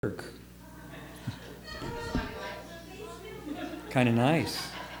Work. Kind of nice.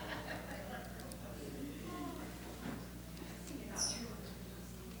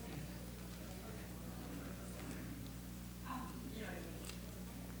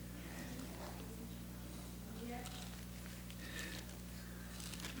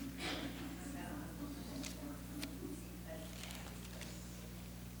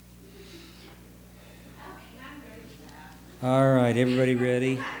 All right, everybody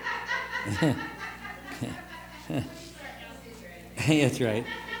ready? That's right.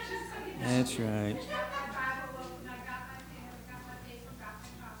 That's right.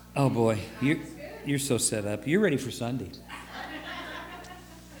 Oh boy, you're so set up. You're ready for Sunday.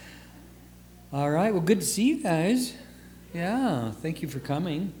 All right. Well, good to see you guys. Yeah, thank you for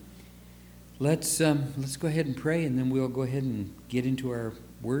coming. Let's go ahead and pray, and then we'll go ahead and get into our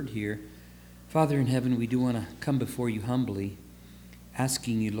word here. Father in heaven, we do want to come before you humbly,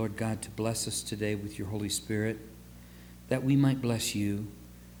 asking you, Lord God, to bless us today with your Holy Spirit, that we might bless you.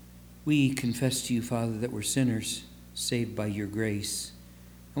 We confess to you, Father, that we're sinners saved by your grace,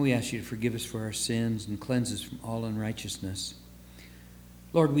 and we ask you to forgive us for our sins and cleanse us from all unrighteousness.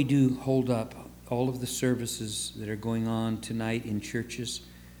 Lord, we do hold up all of the services that are going on tonight in churches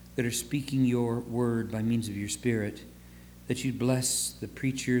that are speaking your word by means of your Spirit, that you'd bless the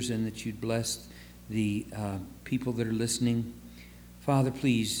preachers and that you'd bless the people that are listening. Father,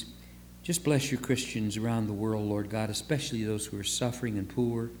 please, just bless your Christians around the world, Lord God, especially those who are suffering and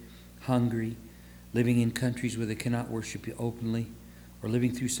poor, hungry, living in countries where they cannot worship you openly, or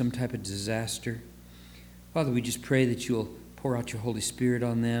living through some type of disaster. Father, we just pray that you'll pour out your Holy Spirit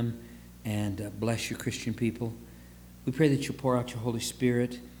on them and bless your Christian people. We pray that you'll pour out your Holy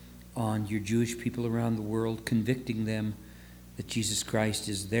Spirit on your Jewish people around the world, convicting them that Jesus Christ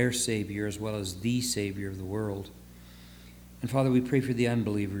is their Savior as well as the Savior of the world. And Father, we pray for the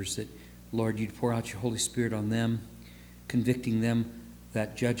unbelievers that, Lord, you'd pour out your Holy Spirit on them, convicting them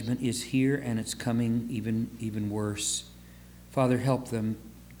that judgment is here and it's coming even worse. Father, help them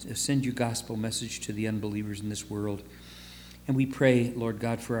to send your gospel message to the unbelievers in this world. And we pray, Lord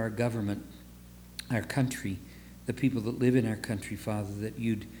God, for our government, our country, the people that live in our country, Father, that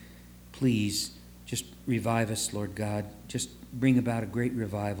you'd please just revive us, Lord God. Just bring about a great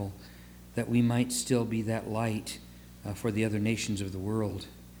revival, that we might still be that light for the other nations of the world.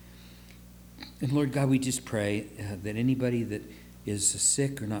 And Lord God, we just pray that anybody that is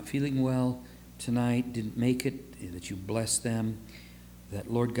sick or not feeling well tonight, didn't make it, that you bless them,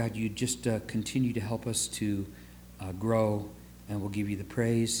 that, Lord God, you just continue to help us to grow, and we'll give you the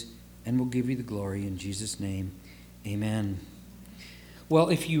praise and we'll give you the glory in Jesus' name. Amen. Well,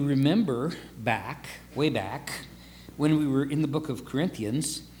 if you remember way back, when we were in the book of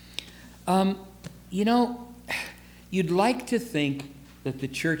Corinthians, you'd like to think that the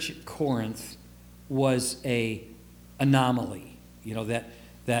church at Corinth was a anomaly,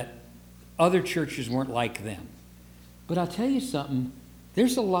 that other churches weren't like them. But I'll tell you something,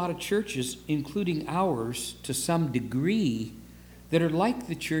 there's a lot of churches, including ours to some degree, that are like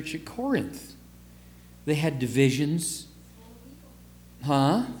the church at Corinth. They had divisions.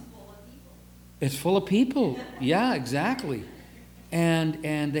 Huh? It's full of people. Yeah, exactly.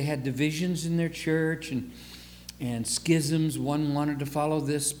 And they had divisions in their church and schisms. One wanted to follow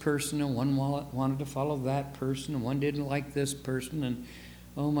this person and one wanted to follow that person, and one didn't like this person, and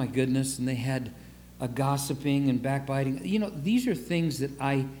oh my goodness, and they had a gossiping and backbiting. These are things that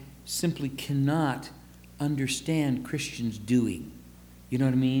I simply cannot understand Christians doing. You know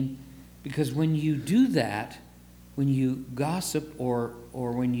what I mean? Because when you do that, when you gossip or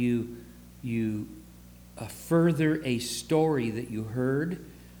when you further a story that you heard,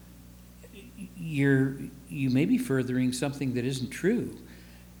 you may be furthering something that isn't true.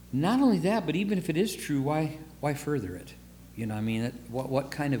 Not only that, but even if it is true, why further it?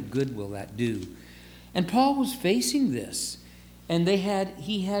 What kind of good will that do? And Paul was facing this, and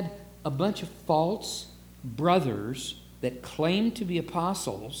he had a bunch of false brothers that claimed to be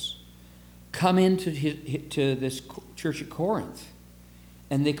apostles come into this church at Corinth,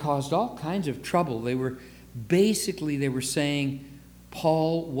 and they caused all kinds of trouble. They were saying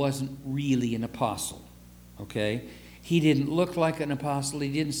Paul wasn't really an apostle, okay? He didn't look like an apostle. He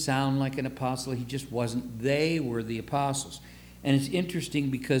didn't sound like an apostle. He just wasn't. They were the apostles. And it's interesting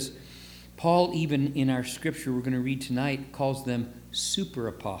because Paul, even in our scripture we're going to read tonight, calls them super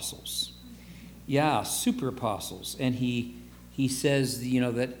apostles. Yeah, super apostles. And he says,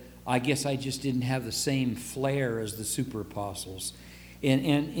 that I guess I just didn't have the same flair as the super apostles. And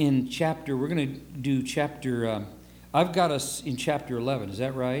in chapter, we're going to do chapter, I've got us in chapter 11. Is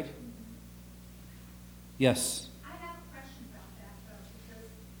that right? Yes. I have a question about that, though, because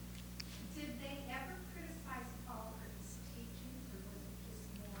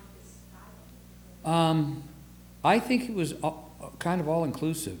I think it was kind of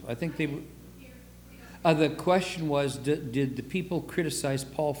all-inclusive. I think they were. The question was, did the people criticize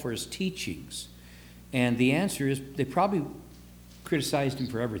Paul for his teachings? And the answer is they probably criticized him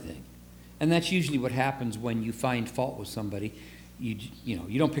for everything. And that's usually what happens when you find fault with somebody. You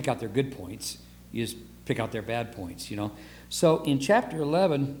don't pick out their good points. You just pick out their bad points, So in chapter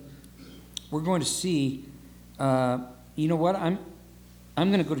 11, we're going to see, you know what? I'm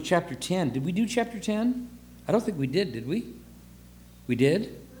going to go to chapter 10. Did we do chapter 10? I don't think we did we? We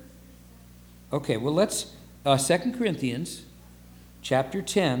did? Okay, well, let's, 2 Corinthians chapter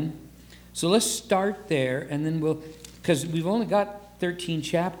 10. So let's start there, and then we'll, because we've only got 13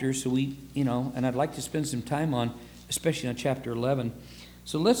 chapters, so and I'd like to spend some time on, especially on chapter 11.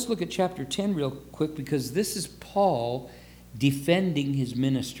 So let's look at chapter 10 real quick, because this is Paul defending his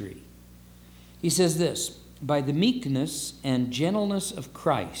ministry. He says this, "By the meekness and gentleness of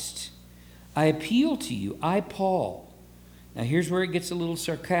Christ, I appeal to you, I, Paul." Now here's where it gets a little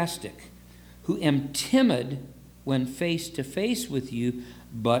sarcastic. "Who am timid when face to face with you,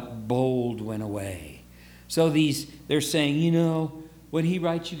 but bold when away." So they're saying, when he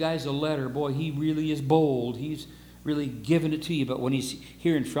writes you guys a letter, boy, he really is bold. He's really giving it to you. But when he's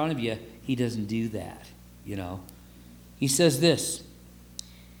here in front of you, he doesn't do that, He says this.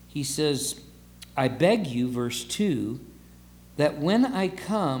 He says, "I beg you," verse 2, "that when I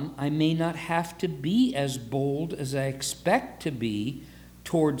come, I may not have to be as bold as I expect to be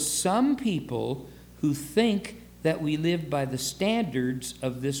towards some people who think that we live by the standards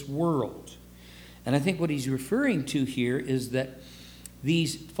of this world." And I think what he's referring to here is that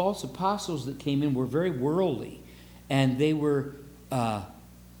these false apostles that came in were very worldly, and they were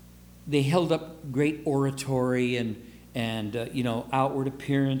they held up great oratory and outward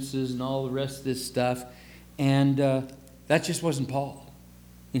appearances and all the rest of this stuff, and that just wasn't Paul,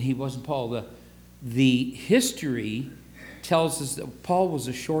 and he wasn't Paul. The history tells us that Paul was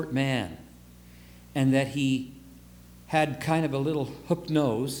a short man, and that he had kind of a little hooked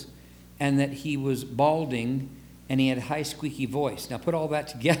nose, and that he was balding, and he had a high squeaky voice. Now put all that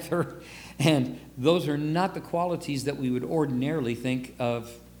together, and those are not the qualities that we would ordinarily think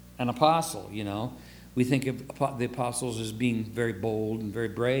of an apostle, We think of the apostles as being very bold and very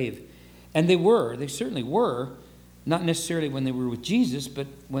brave. And they certainly were, not necessarily when they were with Jesus, but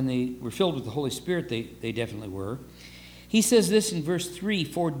when they were filled with the Holy Spirit, they definitely were. He says this in verse 3,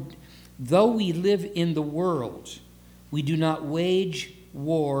 "For though we live in the world, we do not wage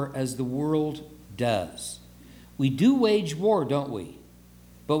war as the world does." We do wage war, don't we?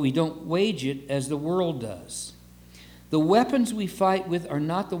 But we don't wage it as the world does. "The weapons we fight with are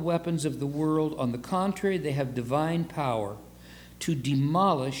not the weapons of the world. On the contrary, they have divine power to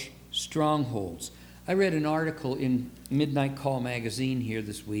demolish strongholds." I read an article in Midnight Call magazine here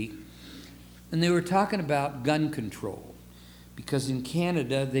this week, and they were talking about gun control. Because in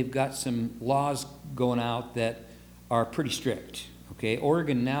Canada, they've got some laws going out that are pretty strict. Okay,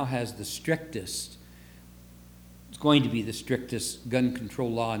 Oregon now has the strictest, it's going to be the strictest gun control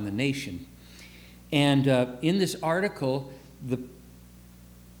law in the nation. And in this article, the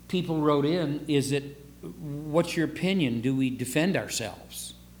people wrote in, what's your opinion? Do we defend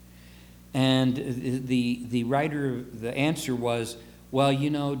ourselves? And the writer, the answer was, well,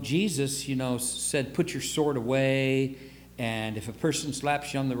 Jesus, said, put your sword away. And if a person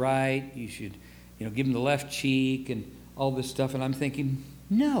slaps you on the right, you should, give them the left cheek and all this stuff. And I'm thinking,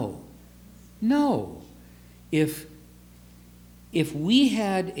 no. If we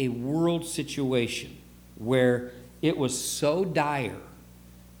had a world situation where it was so dire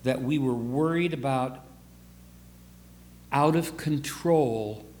that we were worried about out of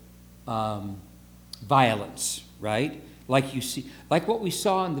control violence, right? Like what we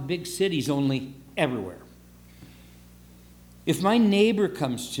saw in the big cities, only everywhere. If my neighbor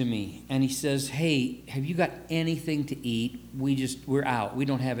comes to me and he says, "Hey, have you got anything to eat? We're out. We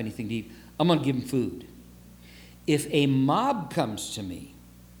don't have anything to eat." I'm going to give him food. If a mob comes to me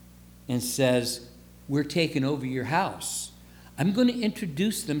and says, "We're taking over your house," I'm going to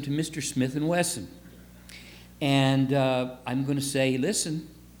introduce them to Mr. Smith & Wesson. And I'm going to say, "Listen,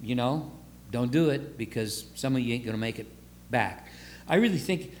 don't do it, because some of you ain't going to make it back." I really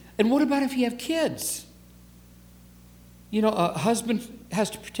think, and what about if you have kids? A husband has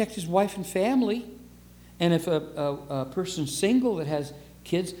to protect his wife and family. And if a person's single that has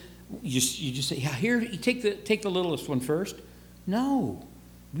kids, you just say, "Yeah, here, you take the littlest one first." No,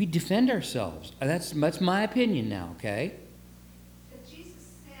 we defend ourselves. That's my opinion now, okay? But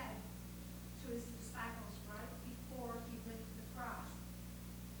Jesus said to his disciples right before he went to the cross,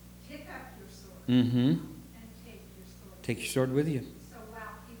 "Pick up your sword and take your sword." Take your sword with you. So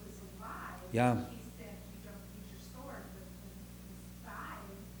while he was alive, Yeah. He said, you don't use your sword, but when he's died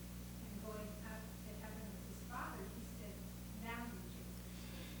and going up to heaven with his Father, he said, now you take your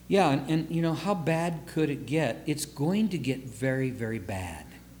sword. Yeah, and you know, how bad could it get? It's going to get very, very bad.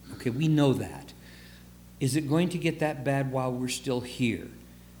 Okay, we know that. Is it going to get that bad while we're still here?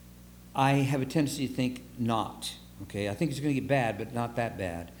 I have a tendency to think not. Okay, I think it's going to get bad, but not that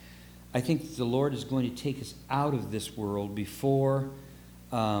bad. I think the Lord is going to take us out of this world before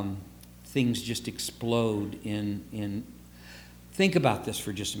things just explode in. Think about this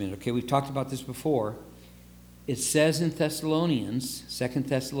for just a minute. Okay, we've talked about this before. It says in Thessalonians, 2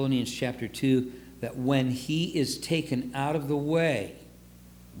 Thessalonians chapter 2, that when he is taken out of the way,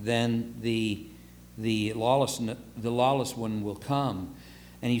 then the lawless one will come.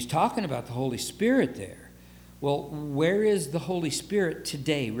 And he's talking about the Holy Spirit there. Well, where is the Holy Spirit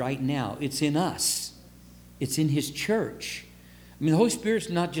today, right now? It's in us. It's in his church. I mean, the Holy Spirit's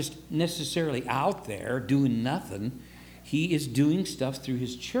not just necessarily out there doing nothing. He is doing stuff through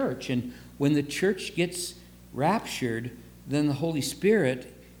his church. And when the church gets raptured, then the Holy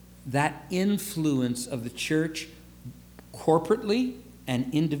Spirit, that influence of the church corporately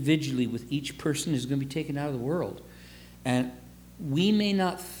and individually with each person, is going to be taken out of the world. And we may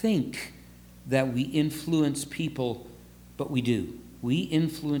not think that we influence people, but we do. We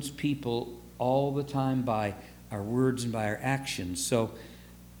influence people all the time by our words and by our actions. So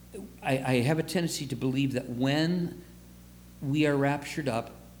I have a tendency to believe that when we are raptured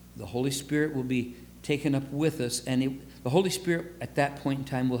up, the Holy Spirit will be taken up with us, and the Holy Spirit at that point in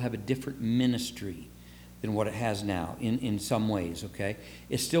time will have a different ministry than what it has now in some ways, okay?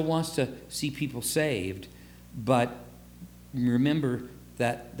 It still wants to see people saved, but remember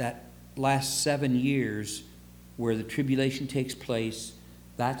that last 7 years where the tribulation takes place,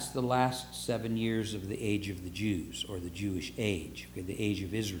 that's the last 7 years of the age of the Jews, or the Jewish age, okay, the age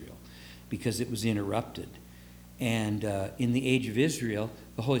of Israel, because it was interrupted. And in the age of Israel,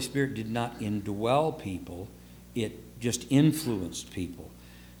 the Holy Spirit did not indwell people, it just influenced people.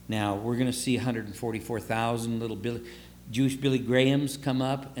 Now, we're going to see 144,000 little Jewish Billy Grahams come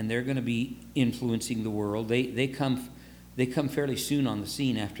up, and they're going to be influencing the world. They come fairly soon on the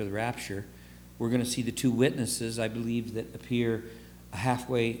scene after the rapture. We're going to see the 2 witnesses, I believe, that appear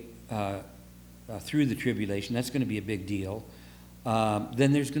halfway through the tribulation. That's going to be a big deal.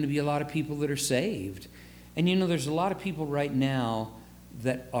 Then there's going to be a lot of people that are saved. And you know, there's a lot of people right now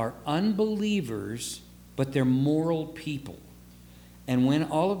that are unbelievers, but they're moral people. And when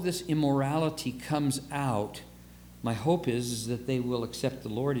all of this immorality comes out, my hope is that they will accept the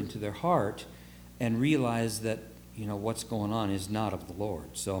Lord into their heart and realize that, you know, what's going on is not of the Lord.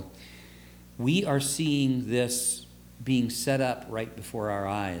 So we are seeing this being set up right before our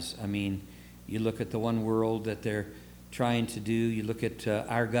eyes. I mean, you look at the one world that they're trying to do. You look at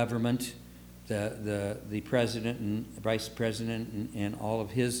our government, the president and vice president and all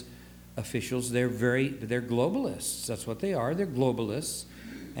of his officials. They're globalists. That's what they are. They're globalists,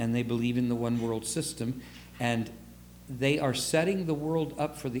 and they believe in the one world system. And they are setting the world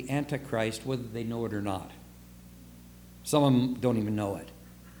up for the Antichrist, whether they know it or not. Some of them don't even know it,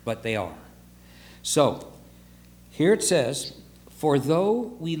 but they are. So, here it says, "For though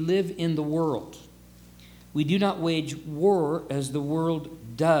we live in the world, we do not wage war as the world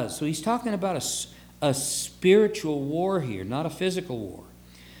does." So he's talking about a spiritual war here, not a physical war.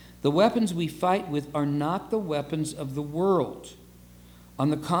 "The weapons we fight with are not the weapons of the world. On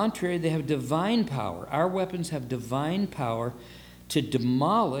the contrary, they have divine power." Our weapons have divine power to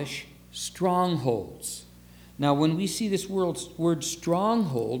demolish strongholds. Now, when we see this word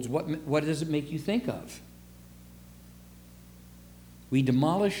strongholds, what does it make you think of? We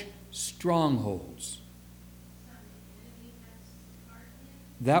demolish strongholds.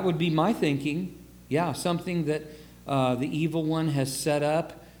 That would be my thinking. Yeah, something that the evil one has set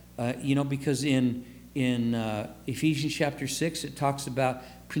up. Because in Ephesians chapter 6, it talks about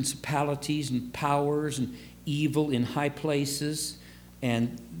principalities and powers and evil in high places.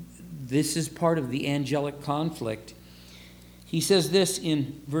 And this is part of the angelic conflict. He says this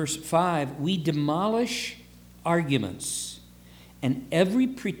in verse 5, "We demolish arguments and every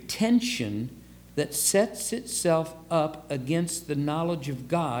pretension that sets itself up against the knowledge of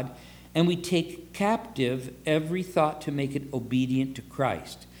God, and we take captive every thought to make it obedient to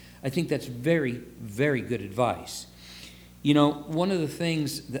Christ." I think that's very, very good advice. You know, one of the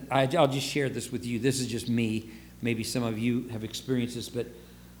things that I'll just share this with you. This is just me. Maybe some of you have experienced this, but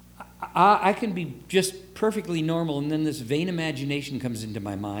I can be just perfectly normal, and then this vain imagination comes into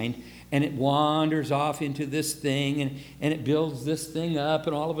my mind, and it wanders off into this thing, and it builds this thing up,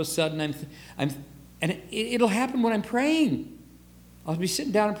 and all of a sudden it'll happen when I'm praying. I'll be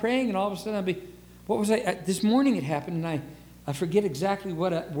sitting down and praying, and all of a sudden I'll be, what was this morning it happened, and I forget exactly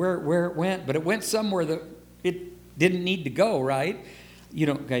where it went, but it went somewhere that it didn't need to go, right? You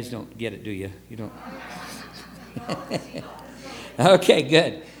don't, guys don't get it, do you? You don't. Okay,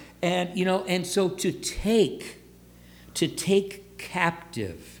 good. And, and so to take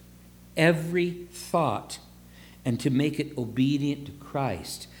captive every thought and to make it obedient to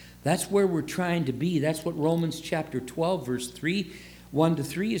Christ. That's where we're trying to be. That's what Romans chapter 12, verse 3,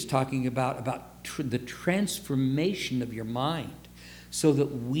 1-3 is talking about the transformation of your mind so that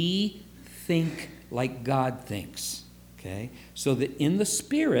we think like God thinks, okay? So that in the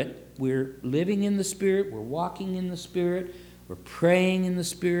Spirit, we're living in the Spirit, we're walking in the Spirit, we're praying in the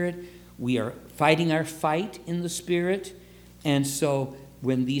Spirit, we are fighting our fight in the Spirit, and so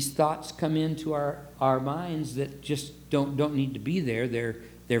when these thoughts come into our minds that just don't need to be there,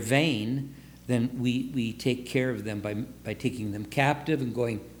 they're vain, then we take care of them by taking them captive and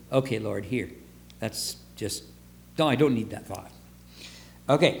going, okay, Lord, here. That's just, no, I don't need that thought.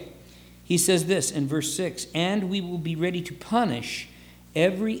 Okay, he says this in verse 6, and we will be ready to punish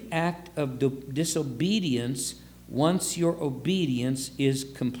every act of disobedience once your obedience is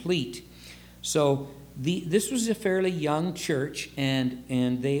complete. So this was a fairly young church, and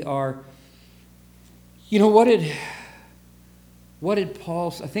they are, what did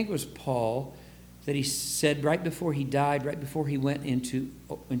Paul, I think it was Paul, that he said right before he died, right before he went into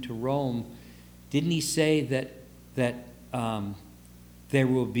Rome, didn't he say that there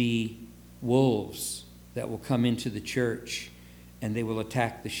will be wolves that will come into the church and they will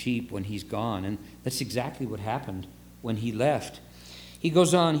attack the sheep when he's gone? And that's exactly what happened when he left. He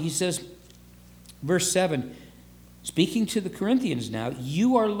goes on, he says, verse 7, speaking to the Corinthians now,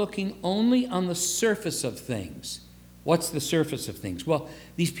 you are looking only on the surface of things. What's the surface of things? Well,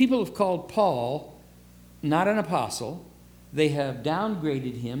 these people have called Paul not an apostle. They have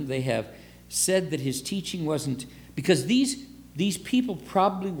downgraded him. They have said that his teaching wasn't, because these people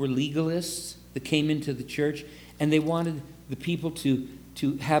probably were legalists that came into the church, and they wanted the people to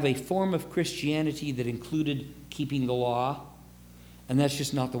have a form of Christianity that included keeping the law, and that's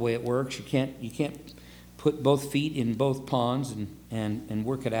just not the way it works. You can't put both feet in both ponds and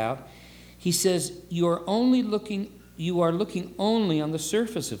work it out. He says you are looking only on the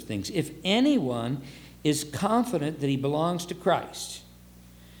surface of things. If anyone is confident that he belongs to Christ,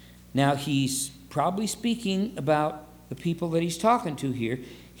 now he's probably speaking about the people that he's talking to here,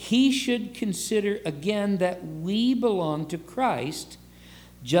 he should consider again that we belong to Christ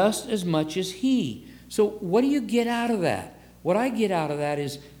just as much as he. So what do you get out of that? What I get out of that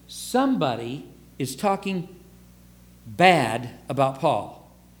is somebody is talking bad about Paul.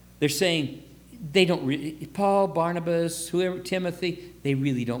 They're saying they don't really, Paul, Barnabas, whoever, Timothy, they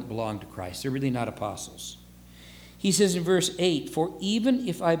really don't belong to Christ. They're really not apostles. He says in verse 8, for even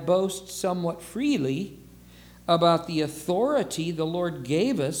if I boast somewhat freely about the authority the Lord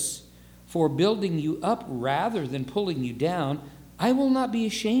gave us for building you up rather than pulling you down, I will not be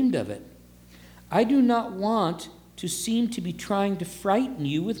ashamed of it. I do not want to seem to be trying to frighten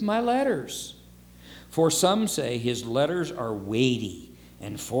you with my letters. For some say his letters are weighty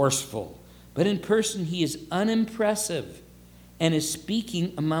and forceful, but in person he is unimpressive, and his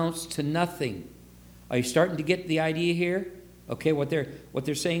speaking amounts to nothing. Are you starting to get the idea here? Okay, what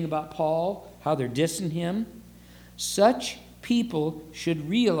they're saying about Paul, how they're dissing him. Such people should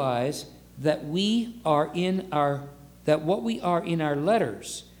realize that what we are in our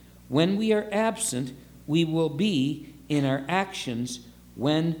letters, when we are absent, we will be in our actions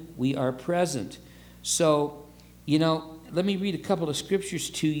when we are present. So, let me read a couple of scriptures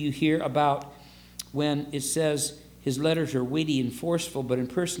to you here about when it says his letters are weighty and forceful, but in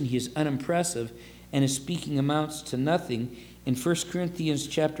person he is unimpressive, and his speaking amounts to nothing. In 1 Corinthians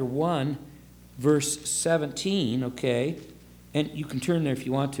chapter 1, verse 17, okay? And you can turn there if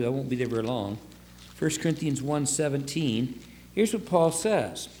you want to. I won't be there very long. 1 Corinthians 1:17. Here's what Paul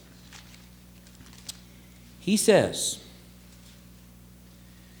says. He says,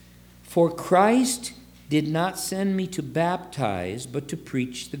 for Christ did not send me to baptize, but to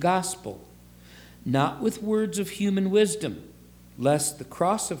preach the gospel, not with words of human wisdom, lest the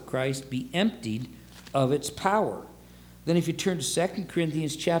cross of Christ be emptied of its power. Then if you turn to 2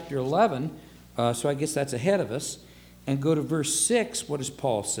 Corinthians chapter 11, so I guess that's ahead of us, and go to verse 6, what does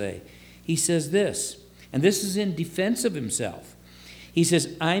Paul say? He says this, and this is in defense of himself. He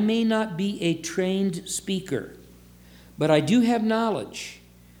says, I may not be a trained speaker, but I do have knowledge.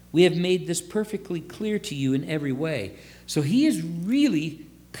 We have made this perfectly clear to you in every way. So he is really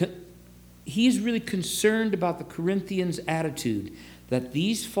concerned about the Corinthians' attitude, that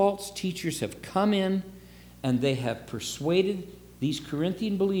these false teachers have come in and they have persuaded these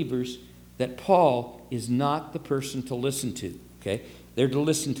Corinthian believers that Paul is not the person to listen to. Okay? They're to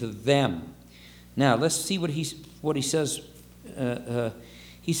listen to them. Now, let's see what he says.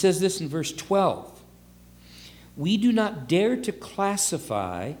 He says this in verse 12. We do not dare to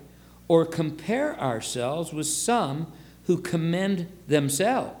classify or compare ourselves with some who commend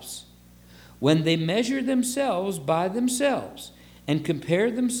themselves. When they measure themselves by themselves and compare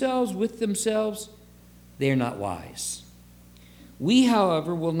themselves with themselves, they are not wise. We,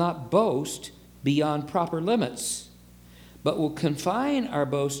 however, will not boast beyond proper limits, but will confine our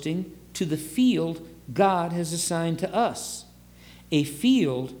boasting to the field God has assigned to us, a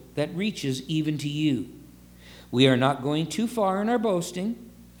field that reaches even to you. We are not going too far in our boasting,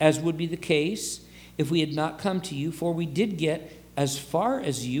 as would be the case if we had not come to you, for we did get as far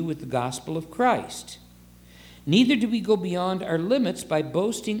as you with the gospel of Christ. Neither do we go beyond our limits by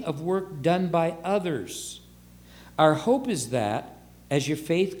boasting of work done by others. Our hope is that, as your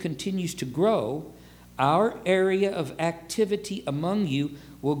faith continues to grow, our area of activity among you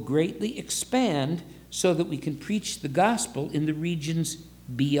will greatly expand so that we can preach the gospel in the regions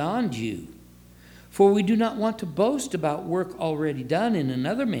beyond you. For we do not want to boast about work already done in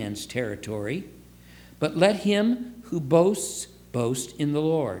another man's territory, but let him who boasts boast in the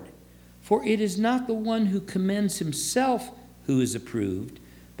Lord. For it is not the one who commends himself who is approved,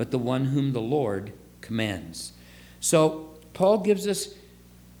 but the one whom the Lord commends. So Paul gives us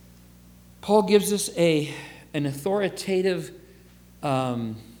an authoritative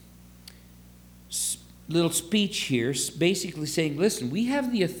little speech here, basically saying, listen, we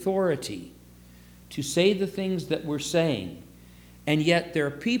have the authority to say the things that we're saying, and yet there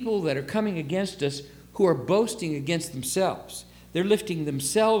are people that are coming against us who are boasting against themselves. They're lifting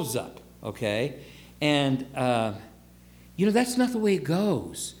themselves up, okay? And, that's not the way it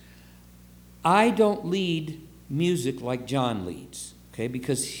goes. I don't lead music like John leads, okay,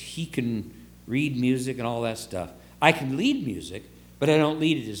 because he can read music and all that stuff. I can lead music, but I don't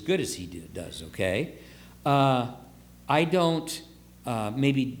lead it as good as he does, okay? I don't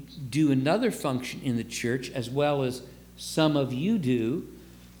maybe do another function in the church as well as some of you do,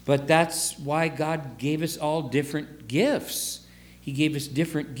 but that's why God gave us all different gifts. He gave us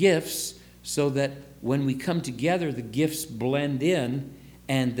different gifts so that when we come together, the gifts blend in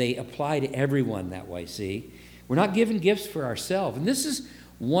and they apply to everyone that way, see? We're not given gifts for ourselves. And this is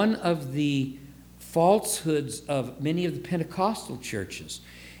one of the falsehoods of many of the Pentecostal churches,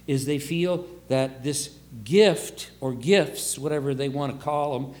 is they feel that this gift or gifts, whatever they want to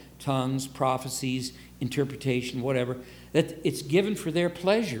call them, tongues, prophecies, interpretation, whatever, that it's given for their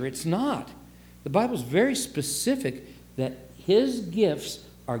pleasure. It's not. The Bible's very specific that his gifts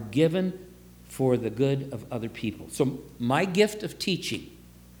are given for the good of other people. So my gift of teaching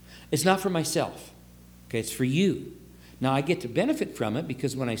is not for myself. Okay, it's for you. Now I get to benefit from it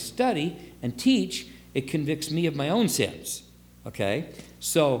because when I study and teach, it convicts me of my own sins. Okay?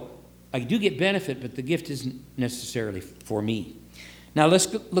 So I do get benefit, but the gift isn't necessarily for me. Now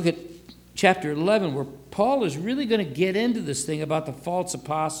let's look at chapter 11, where Paul is really going to get into this thing about the false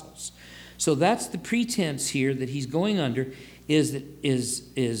apostles. So that's the pretense here that he's going under, is that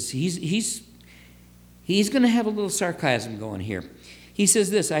he's going to have a little sarcasm going here. He says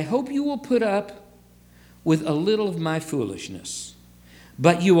this, I hope you will put up with a little of my foolishness,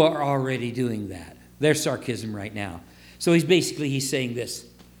 but you are already doing that. There's sarcasm right now. So he's saying this,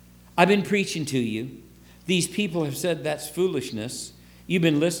 I've been preaching to you. These people have said that's foolishness. You've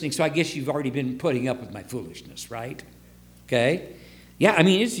been listening, so I guess you've already been putting up with my foolishness, right? Okay? Yeah, I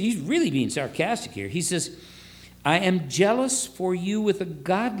mean, he's really being sarcastic here. He says, I am jealous for you with a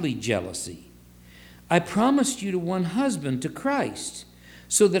godly jealousy. I promised you to one husband, to Christ,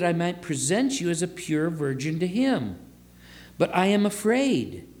 so that I might present you as a pure virgin to him. But I am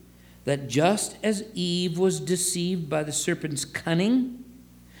afraid that just as Eve was deceived by the serpent's cunning,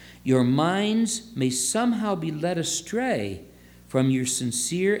 your minds may somehow be led astray from your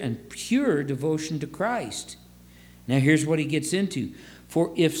sincere and pure devotion to Christ. Now here's what he gets into.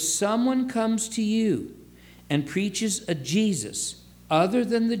 For if someone comes to you and preaches a Jesus other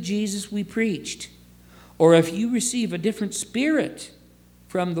than the Jesus we preached, or if you receive a different spirit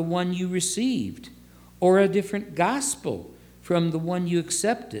from the one you received, or a different gospel from the one you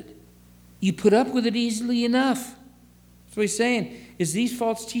accepted, you put up with it easily enough. That's what he's saying, is these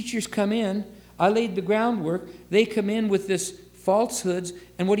false teachers come in, I laid the groundwork, they come in with this falsehoods,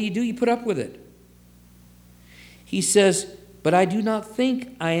 and what do? You put up with it. He says, but I do not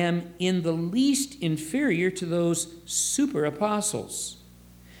think I am in the least inferior to those super apostles.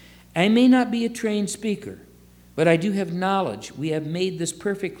 I may not be a trained speaker, but I do have knowledge. We have made this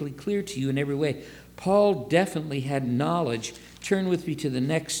perfectly clear to you in every way. Paul definitely had knowledge. Turn with me to the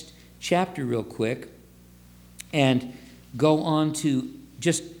next chapter real quick and go on to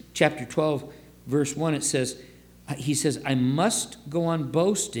just chapter 12, verse 1. He says, I must go on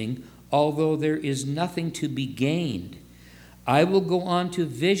boasting, although there is nothing to be gained. I will go on to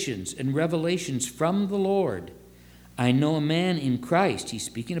visions and revelations from the Lord. I know a man in Christ, he's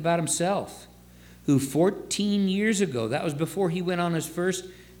speaking about himself, who 14 years ago, that was before he went on his first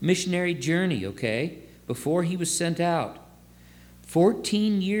missionary journey, okay? Before he was sent out.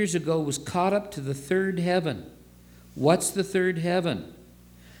 14 years ago was caught up to the third heaven. What's the third heaven?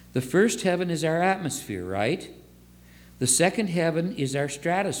 The first heaven is our atmosphere, right? The second heaven is our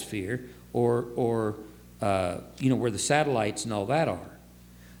stratosphere, or where the satellites and all that are.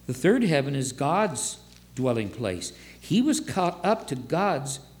 The third heaven is God's dwelling place. He was caught up to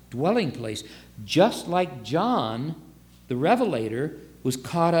God's dwelling place, just like John, the Revelator, was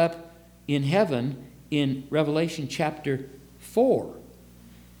caught up in heaven in Revelation chapter 4.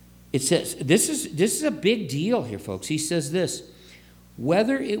 It says, this is a big deal here, folks. He says this,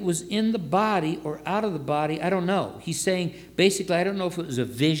 whether it was in the body or out of the body, I don't know. He's saying, basically, I don't know if it was a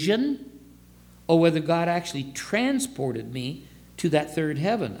vision or whether God actually transported me to that third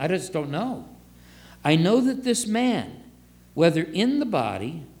heaven. I just don't know. I know that this man, whether in the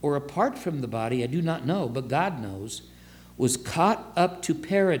body or apart from the body, I do not know, but God knows, was caught up to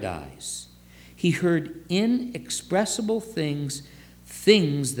paradise. He heard inexpressible things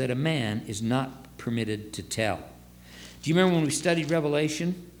that a man is not permitted to tell. Do you remember when we studied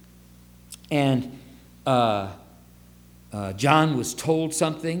Revelation and John was told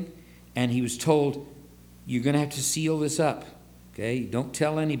something, and he was told, you're going to have to seal this up, okay? Don't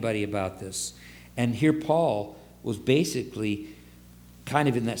tell anybody about this. And here Paul was basically kind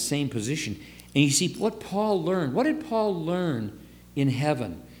of in that same position. And you see what Paul learned. What did Paul learn in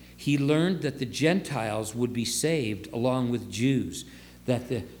heaven? He learned that the Gentiles would be saved along with Jews, that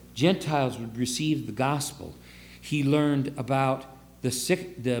the Gentiles would receive the gospel. He learned about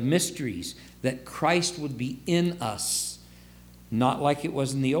the mysteries, that Christ would be in us, not like it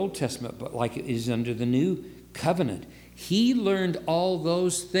was in the Old Testament, but like it is under the new covenant. He learned all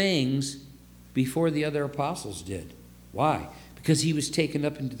those things before the other apostles did. Why? Because he was taken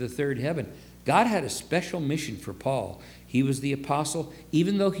up into the third heaven. God had a special mission for Paul. He was the apostle,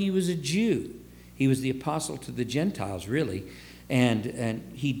 even though he was a Jew. He was the apostle to the Gentiles, really.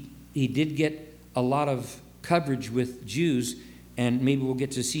 And he did get a lot of coverage with Jews, and maybe we'll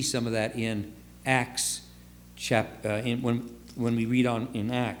get to see some of that in Acts, when we read on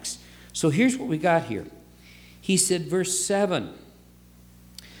in Acts. So here's what we got here. He said, verse 7,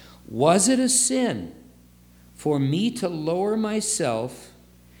 was it a sin for me to lower myself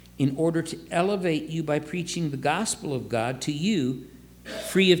in order to elevate you by preaching the gospel of God to you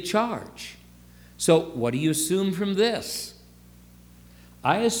free of charge? So what do you assume from this?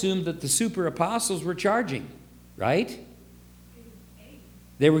 I assumed that the super apostles were charging, right?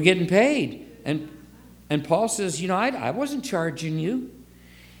 They were getting paid. And Paul says, I wasn't charging you.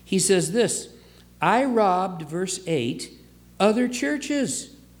 He says this, I robbed, verse 8, other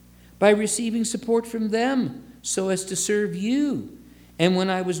churches by receiving support from them so as to serve you. And when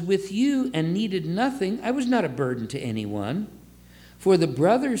I was with you and needed nothing, I was not a burden to anyone. For the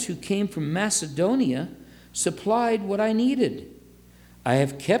brothers who came from Macedonia supplied what I needed. I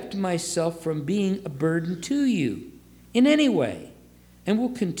have kept myself from being a burden to you in any way, and will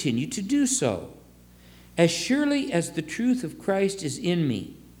continue to do so. As surely as the truth of Christ is in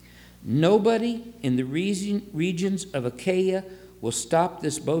me, nobody in the regions of Achaia will stop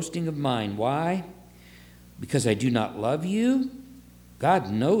this boasting of mine. Why? Because I do not love you?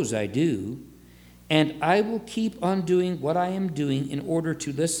 God knows I do. And I will keep on doing what I am doing in order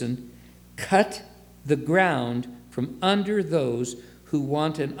to, listen, cut the ground from under those who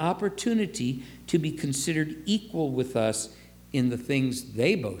want an opportunity to be considered equal with us in the things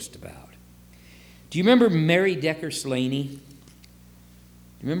they boast about. Do you remember Mary Decker Slaney? Do you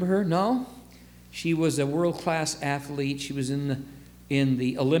remember her? No? She was a world-class athlete. She was in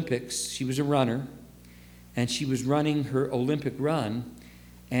the Olympics. She was a runner, and she was running her Olympic run,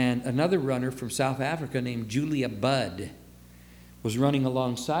 and another runner from South Africa named Julia Budd was running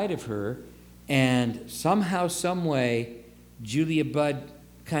alongside of her, and somehow, some way, Julia Budd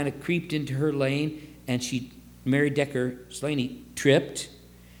kind of creeped into her lane, and Mary Decker Slaney tripped,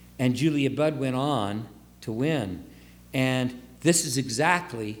 and Julia Budd went on to win. And this is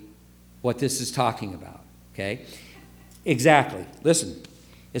exactly what this is talking about, okay? Exactly. Listen.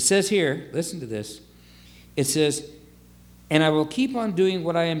 It says here, listen to this. It says, and I will keep on doing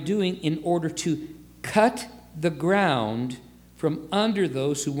what I am doing in order to cut the ground from under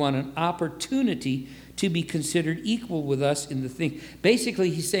those who want an opportunity to be considered equal with us in the thing. Basically,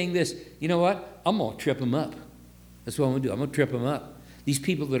 he's saying this, you know what? I'm going to trip them up. That's what I'm going to do. I'm going to trip them up. These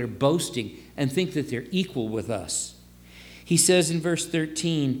people that are boasting and think that they're equal with us. He says in verse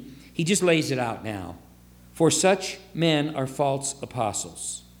 13, he just lays it out now. For such men are false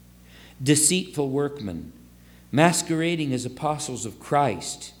apostles, deceitful workmen, masquerading as apostles of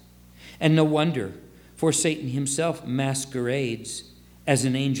Christ. And no wonder, for Satan himself masquerades as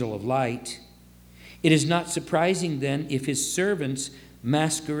an angel of light. It is not surprising then if his servants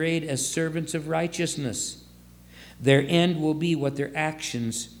masquerade as servants of righteousness. Their end will be what their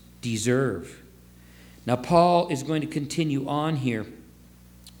actions deserve. Now, Paul is going to continue on here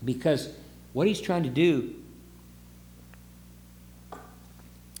because what he's trying to do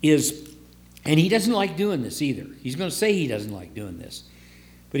is, and he doesn't like doing this either. He's going to say he doesn't like doing this,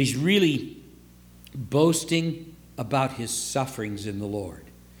 but he's really boasting about his sufferings in the Lord.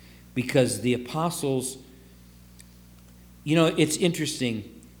 Because the apostles, you know, it's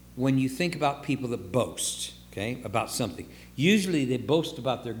interesting when you think about people that boast, okay, about something. Usually they boast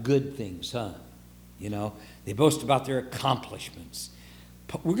about their good things, huh? You know, they boast about their accomplishments.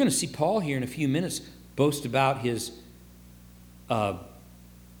 We're going to see Paul here in a few minutes boast about his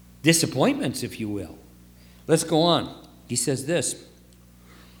disappointments, if you will. Let's go on. He says this,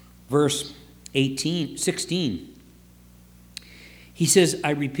 verse 16. He says, I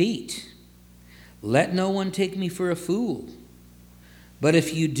repeat, let no one take me for a fool. But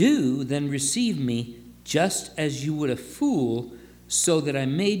if you do, then receive me just as you would a fool, so that I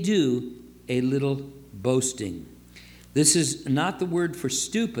may do a little boasting. This is not the word for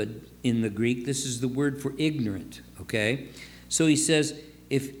stupid in the Greek. This is the word for ignorant, okay? So he says,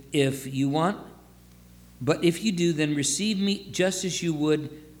 if you want, but if you do, then receive me just as you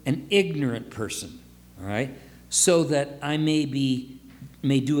would an ignorant person, all right? So that I may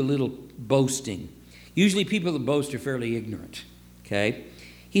do a little boasting. Usually people that boast are fairly ignorant, okay?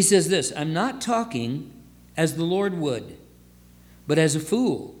 He says this, I'm not talking as the Lord would, but as a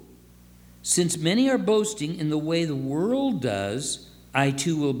fool. Since many are boasting in the way the world does, I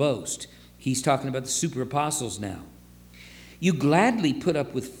too will boast. He's talking about the super apostles now. You gladly put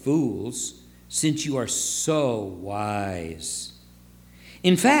up with fools, since you are so wise.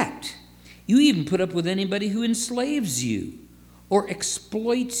 In fact, you even put up with anybody who enslaves you, or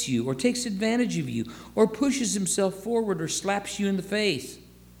exploits you, or takes advantage of you, or pushes himself forward, or slaps you in the face.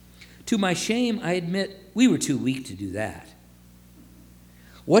 To my shame, I admit we were too weak to do that.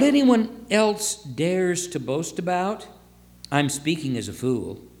 What anyone else dares to boast about, I'm speaking as a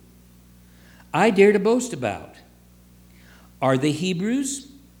fool, I dare to boast about. Are they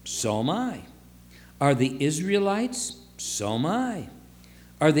Hebrews? So am I. Are they Israelites? So am I.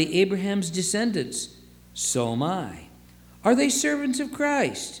 Are they Abraham's descendants? So am I. Are they servants of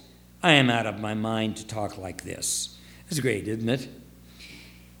Christ? I am out of my mind to talk like this. That's great, isn't it?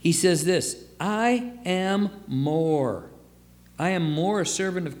 He says this, I am more a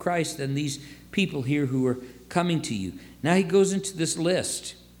servant of Christ than these people here who are coming to you. Now he goes into this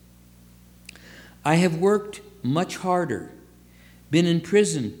list. I have worked much harder, been in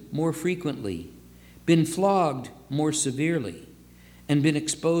prison more frequently, been flogged more severely, and been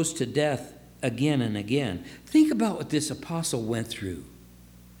exposed to death again and again. Think about what this apostle went through.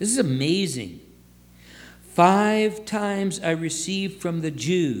 This is amazing. 5 times I received from the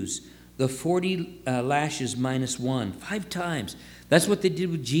Jews the 40 lashes minus 1. 5 times. That's what they did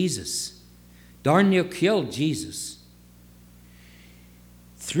with Jesus. Darn near killed Jesus.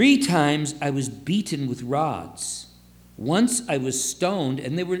 3 times I was beaten with rods. Once I was stoned,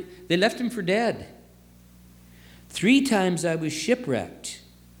 and they left him for dead. 3 times I was shipwrecked.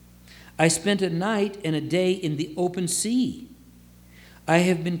 I spent a night and a day in the open sea. I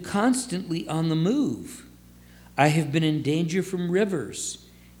have been constantly on the move. I have been in danger from rivers,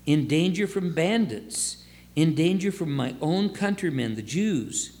 in danger from bandits, in danger from my own countrymen, the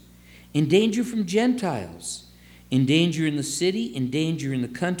Jews, in danger from Gentiles, in danger in the city, in danger in the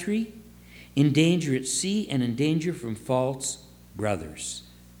country, in danger at sea, and in danger from false brothers.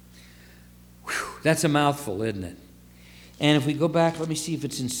 Whew, that's a mouthful, isn't it? And if we go back, let me see if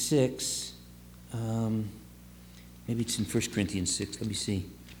it's in 6. Maybe it's in 1 Corinthians 6. Let me see.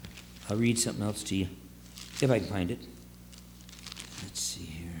 I'll read something else to you, if I can find it. Let's see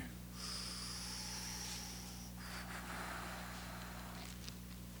here.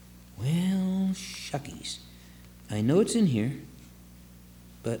 Well, shuckies. I know it's in here,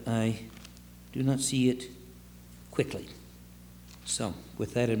 but I do not see it quickly. So,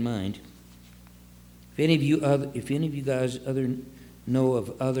 with that in mind, if any of you guys know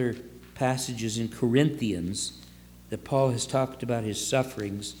of other passages in Corinthians that Paul has talked about his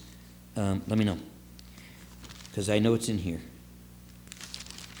sufferings, let me know, because I know it's in here.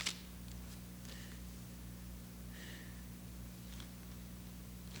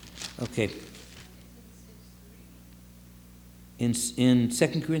 Okay. In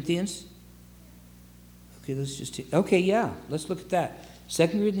 2 Corinthians? Okay, let's just take, okay, yeah, let's look at that. 2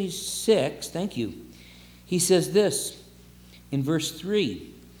 Corinthians 6, thank you. He says this in verse 3.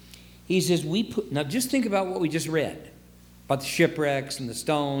 He says, now just think about what we just read, about the shipwrecks and the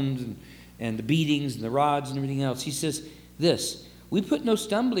stones and the beatings and the rods and everything else. He says this, we put no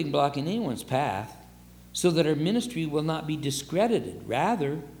stumbling block in anyone's path so that our ministry will not be discredited.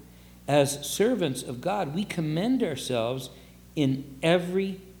 Rather, as servants of God, we commend ourselves in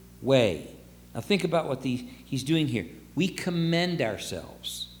every way. Now think about what he's doing here. We commend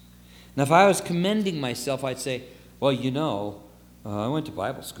ourselves. Now if I was commending myself, I'd say, well, I went to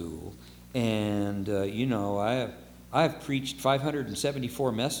Bible school, and, I've preached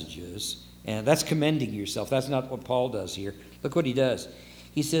 574 messages, and that's commending yourself. That's not what Paul does here. Look what he does.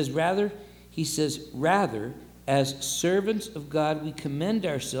 He says, rather, as servants of God, we commend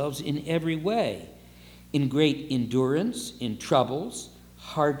ourselves in every way, in great endurance, in troubles,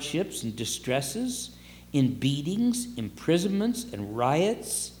 hardships and distresses, in beatings, imprisonments and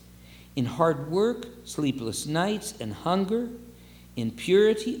riots, in hard work, sleepless nights and hunger, in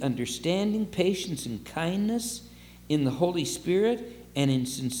purity, understanding, patience and kindness, in the Holy Spirit, and in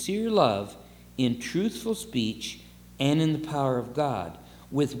sincere love, in truthful speech, and in the power of God,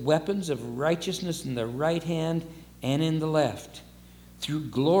 with weapons of righteousness in the right hand and in the left, through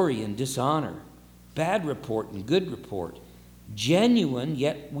glory and dishonor, bad report and good report, genuine,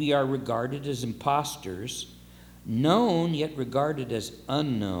 yet we are regarded as impostors, known, yet regarded as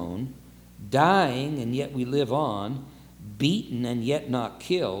unknown, dying, and yet we live on, beaten, and yet not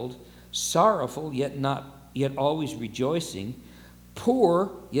killed, sorrowful, yet always rejoicing,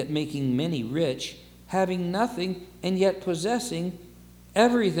 poor, yet making many rich, having nothing, and yet possessing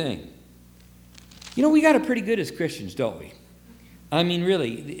everything. We got it pretty good as Christians, don't we? I mean,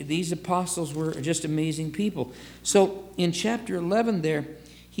 really, these apostles were just amazing people. So in chapter 11 there,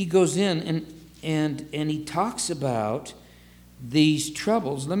 he goes in and he talks about these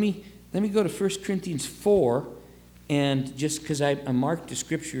troubles. Let me go to 1 Corinthians 4, and just because I marked the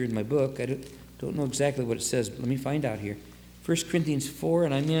scripture in my book, I don't know exactly what it says, but let me find out here. 1 Corinthians 4,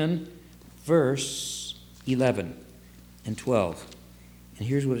 and I'm in verse 11 and 12. And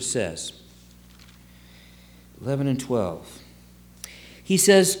here's what it says. 11 and 12. He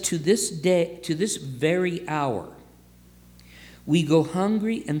says, to this very hour, we go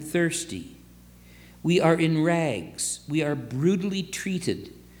hungry and thirsty. We are in rags. We are brutally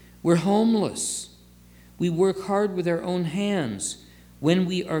treated. We're homeless. We work hard with our own hands. When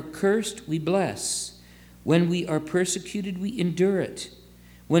we are cursed, we bless. When we are persecuted, we endure it.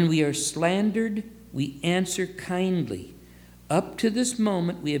 When we are slandered, we answer kindly. Up to this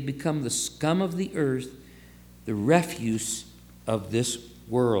moment, we have become the scum of the earth, the refuse of this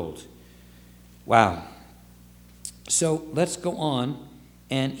world. Wow. So let's go on.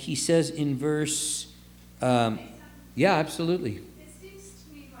 And he says in verse, yeah, absolutely. It seems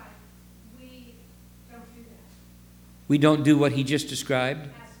to me like we don't do that We don't do what he just described?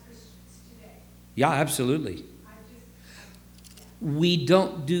 as Christians today. Yeah, absolutely. We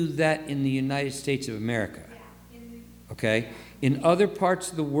don't do that in the United States of America. Okay? In other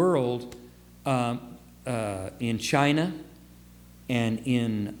parts of the world, in China and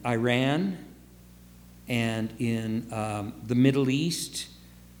in Iran and in the Middle East,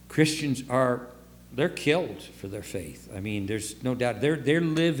 Christians they're killed for their faith. I mean, there's no doubt. They're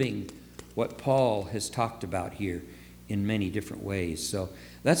living what Paul has talked about here in many different ways. So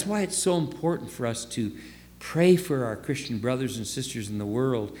that's why it's so important for us to pray for our Christian brothers and sisters in the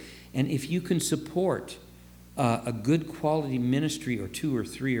world. And if you can support a good quality ministry or two or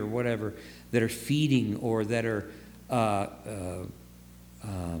three or whatever that are feeding or that are,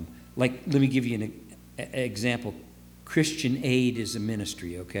 like, let me give you an example. Christian Aid is a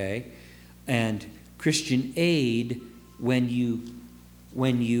ministry, okay? And Christian Aid, when you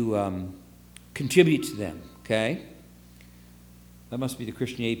contribute to them, okay? That must be the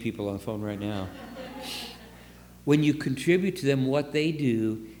Christian Aid people on the phone right now. When you contribute to them, what they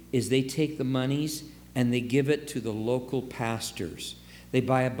do is they take the monies and they give it to the local pastors. They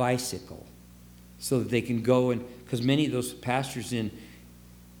buy a bicycle so that they can go and, because many of those pastors in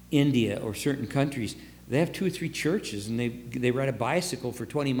India or certain countries, they have 2 or 3 churches, and they ride a bicycle for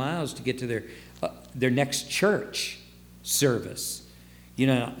 20 miles to get to their next church service.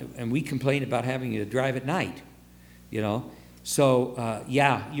 And we complain about having to drive at night, So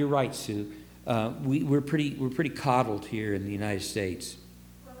yeah, you're right, Sue. We're pretty coddled here in the United States.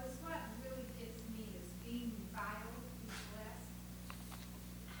 Well, it's what really gets me is being reviled is blessed.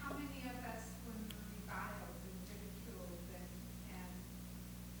 How many of us, when we're reviled and ridiculed and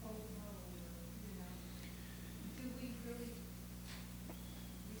told no, do we really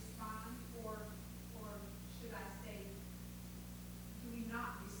respond, or should I say, do we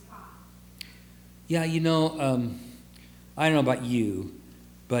not respond? Yeah, I don't know about you,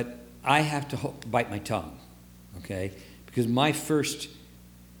 but I have to bite my tongue, okay? Because my first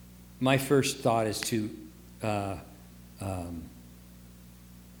thought is to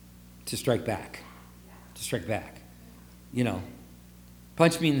strike back,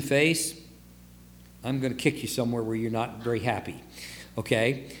 punch me in the face. I'm going to kick you somewhere where you're not very happy,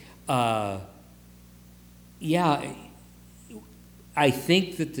 okay? Yeah, I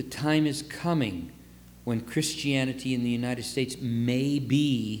think that the time is coming when Christianity in the United States may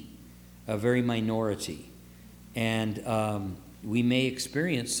be a very minority. And we may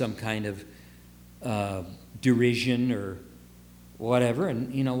experience some kind of derision or whatever.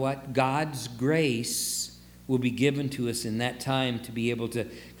 And you know what? God's grace will be given to us in that time to be able to...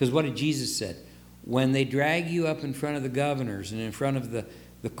 Because what did Jesus said? When they drag you up in front of the governors and in front of the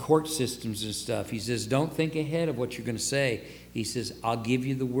court systems and stuff, he says, don't think ahead of what you're going to say. He says, I'll give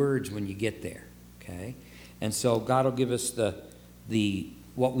you the words when you get there. Okay? And so God will give us the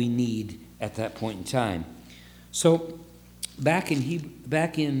what we need at that point in time. So back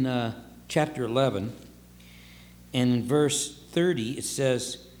in chapter 11 and in verse 30 it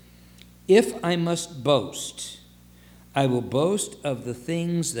says, if I must boast, I will boast of the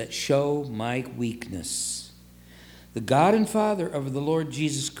things that show my weakness. The God and Father of the Lord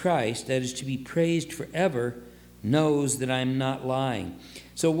Jesus Christ, that is to be praised forever, knows that I'm not lying.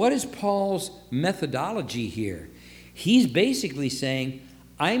 So what is Paul's methodology here? He's basically saying,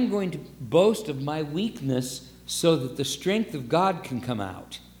 I'm going to boast of my weakness so that the strength of God can come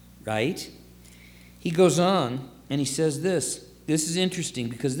out, right? He goes on and he says this. This is interesting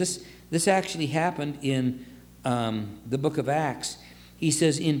because this actually happened in the book of Acts. He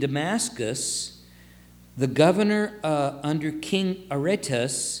says, in Damascus, the governor under King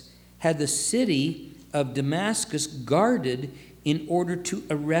Aretas had the city of Damascus guarded in order to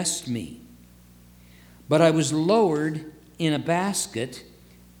arrest me. But I was lowered in a basket,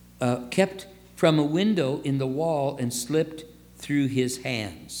 kept from a window in the wall, and slipped through his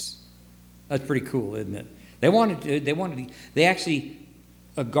hands. That's pretty cool, isn't it? They actually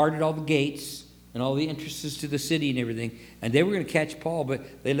guarded all the gates and all the entrances to the city and everything, and they were going to catch Paul,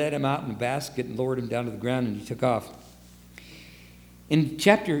 but they let him out in a basket and lowered him down to the ground, and he took off. In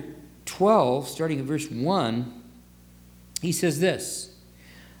chapter 12, starting at verse 1, he says this,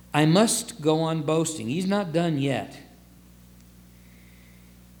 I must go on boasting. He's not done yet.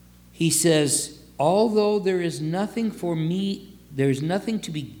 He says, although there is nothing for me, there is nothing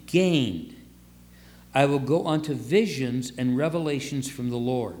to be gained, I will go on to visions and revelations from the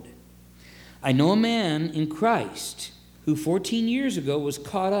Lord. I know a man in Christ who 14 years ago was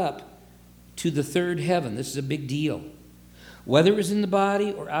caught up to the third heaven. This is a big deal. Whether it was in the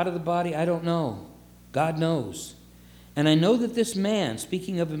body or out of the body, I don't know. God knows. And I know that this man,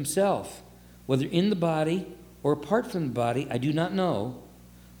 speaking of himself, whether in the body or apart from the body, I do not know,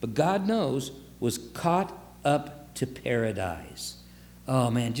 but God knows, was caught up to paradise.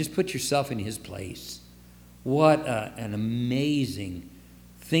 Oh man, just put yourself in his place. What an amazing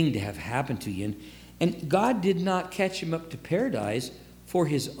thing to have happen to you. And God did not catch him up to paradise for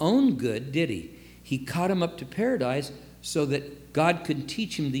his own good, did he? He caught him up to paradise so that God could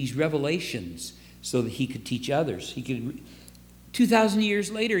teach him these revelations, so that he could teach others. 2,000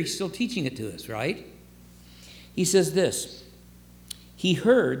 years later, he's still teaching it to us, right? He says this,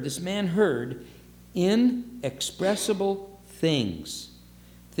 this man heard inexpressible things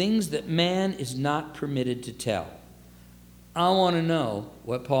that man is not permitted to tell. I want to know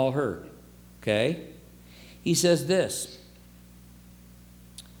what Paul heard, okay? He says this,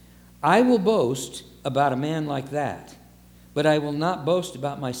 I will boast about a man like that, but I will not boast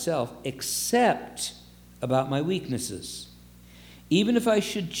about myself except about my weaknesses. Even if I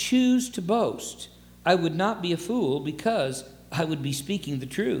should choose to boast, I would not be a fool because I would be speaking the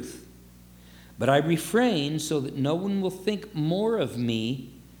truth. But I refrain so that no one will think more of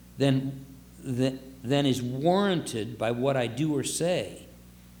me than is warranted by what I do or say,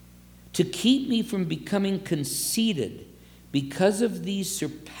 to keep me from becoming conceited because of these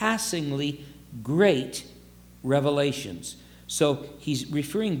surpassingly great revelations. So he's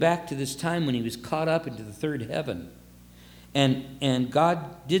referring back to this time when he was caught up into the third heaven. And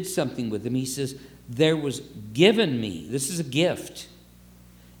God did something with him. He says, there was given me, this is a gift,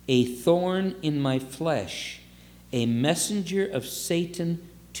 a thorn in my flesh, a messenger of Satan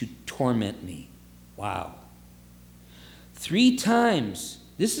to torment me. Wow. 3 times,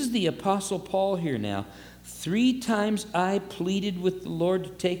 this is the Apostle Paul here now. 3 times I pleaded with the Lord to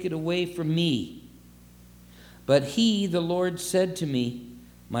take it away from me. But he, the Lord, said to me,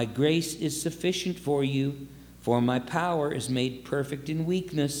 my grace is sufficient for you, for my power is made perfect in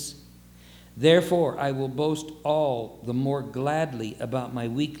weakness. Therefore, I will boast all the more gladly about my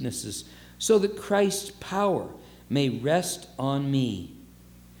weaknesses, so that Christ's power may rest on me.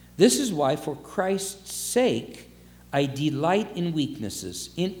 This is why, for Christ's sake, I delight in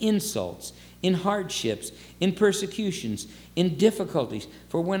weaknesses, in insults, in hardships, in persecutions, in difficulties.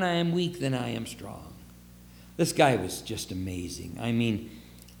 For when I am weak, then I am strong. This guy was just amazing. I mean,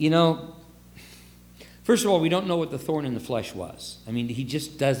 first of all, we don't know what the thorn in the flesh was. I mean, he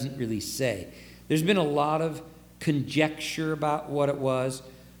just doesn't really say. There's been a lot of conjecture about what it was.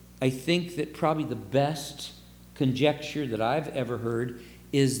 I think that probably the best conjecture that I've ever heard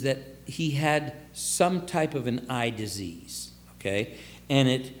is that he had some type of an eye disease, okay?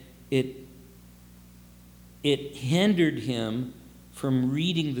 And it hindered him from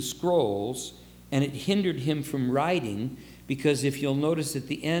reading the scrolls, and it hindered him from writing, because if you'll notice at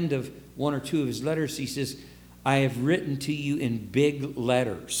the end of 1 or 2 of his letters, he says, I have written to you in big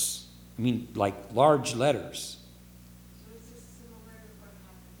letters. I mean, like large letters. So is this similar to what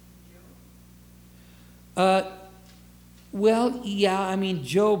happened to Job? Well, yeah, I mean,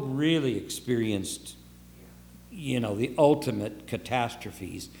 Job really experienced, the ultimate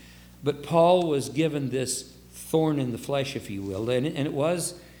catastrophes. But Paul was given this thorn in the flesh, if you will. And it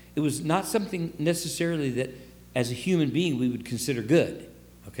was not something necessarily that, as a human being, we would consider good,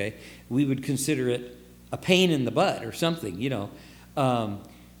 okay? We would consider it a pain in the butt or something,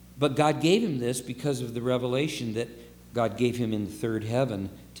 But God gave him this because of the revelation that God gave him in the third heaven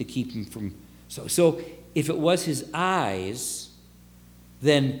to keep him from... So if it was his eyes,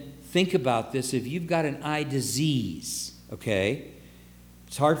 then think about this. If you've got an eye disease, okay,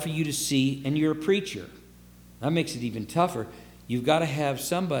 it's hard for you to see, and you're a preacher. That makes it even tougher. You've got to have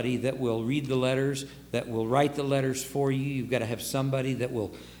somebody that will read the letters, that will write the letters for you. You've got to have somebody that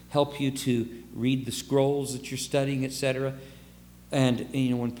will help you to read the scrolls that you're studying, etc. And,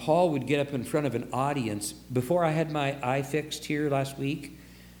 when Paul would get up in front of an audience, before I had my eye fixed here last week,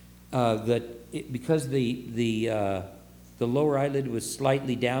 because the lower eyelid was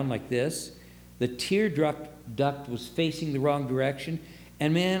slightly down like this, the tear duct was facing the wrong direction.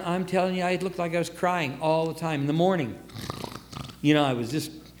 And man, I'm telling you, it looked like I was crying all the time in the morning. I was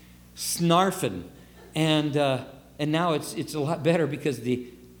just snarfing. And now it's a lot better because the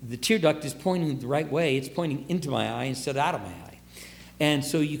tear duct is pointing the right way. It's pointing into my eye instead of out of my eye. And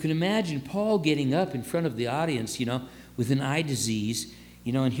so you can imagine Paul getting up in front of the audience, with an eye disease,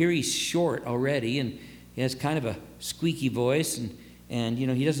 and here he's short already, and he has kind of a squeaky voice, and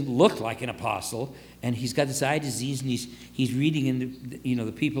he doesn't look like an apostle, and he's got this eye disease, and he's reading, and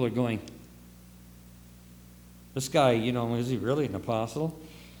the people are going, this guy, is he really an apostle?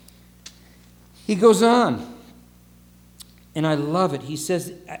 He goes on, and I love it. He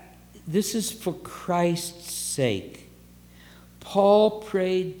says, this is for Christ's sake. Paul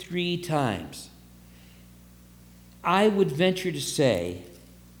prayed 3 times. I would venture to say,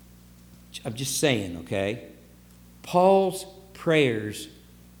 I'm just saying, okay, Paul's prayers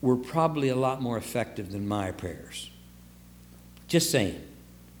were probably a lot more effective than my prayers. Just saying.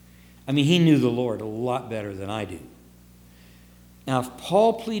 I mean, he knew the Lord a lot better than I do. Now, if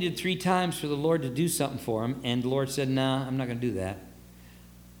Paul pleaded 3 times for the Lord to do something for him, and the Lord said, nah, I'm not going to do that,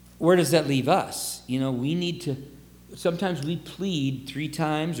 where does that leave us? We need to... Sometimes we plead 3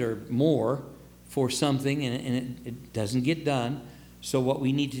 times or more for something, and it doesn't get done. So what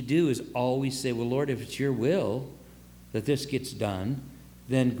we need to do is always say, well, Lord, if it's your will that this gets done,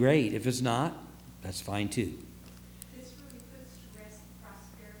 then great. If it's not, that's fine too. This really puts to rest the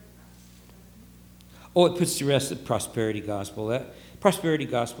prosperity gospel, doesn't it? Oh, it puts to rest the prosperity gospel. That prosperity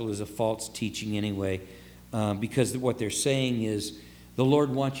gospel is a false teaching anyway, because what they're saying is the Lord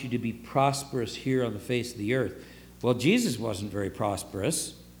wants you to be prosperous here on the face of the earth. Well, Jesus wasn't very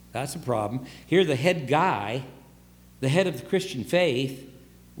prosperous. That's a problem. Here, the head guy, the head of the Christian faith,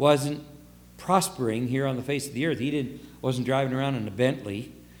 wasn't prospering here on the face of the earth. He wasn't driving around in a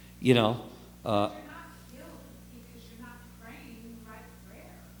Bentley, You're not healed because you're not praying the right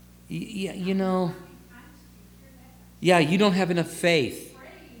prayer. Yeah, How many times do you hear that? yeah, you don't have enough faith.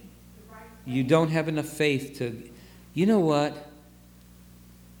 Pray the right You don't have enough faith to... You know what?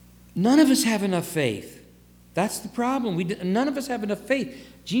 None of us have enough faith. That's the problem. None of us have enough faith.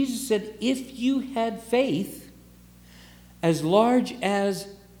 Jesus said, if you had faith as large as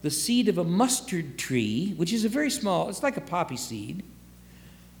the seed of a mustard tree, which is a very small, it's like a poppy seed,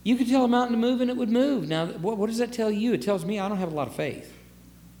 you could tell a mountain to move and it would move. Now, what does that tell you? It tells me I don't have a lot of faith.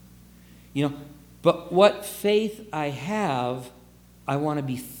 But what faith I have, I want to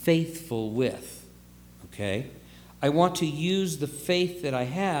be faithful with. Okay? I want to use the faith that I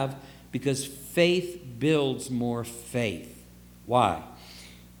have because faith builds more faith. Why?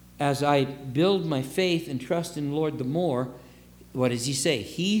 As I build my faith and trust in the Lord the more, what does he say?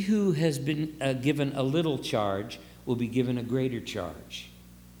 He who has been given a little charge will be given a greater charge.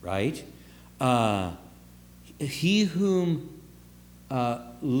 Right? He whom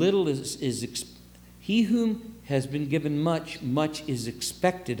little he whom has been given much, much is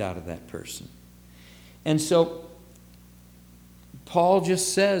expected out of that person. And so Paul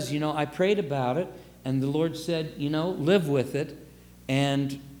just says, I prayed about it, and the Lord said, live with it.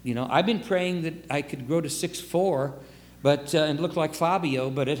 And, I've been praying that I could grow to 6'4", and look like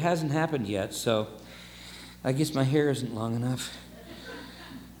Fabio, but it hasn't happened yet, so I guess my hair isn't long enough.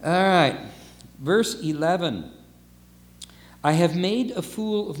 All right, verse 11. I have made a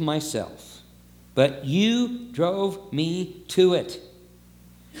fool of myself, but you drove me to it.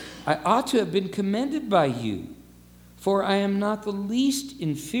 I ought to have been commended by you, for I am not the least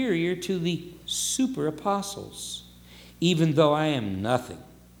inferior to the super apostles, even though I am nothing.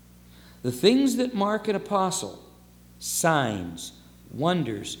 The things that mark an apostle, signs,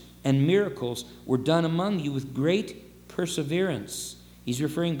 wonders, and miracles, were done among you with great perseverance. He's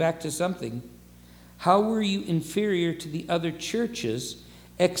referring back to something. How were you inferior to the other churches,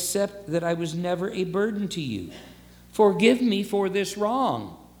 except that I was never a burden to you? Forgive me for this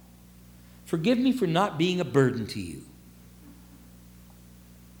wrong. Forgive me for not being a burden to you.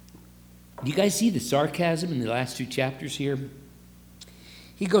 Do you guys see the sarcasm in the last 2 chapters here?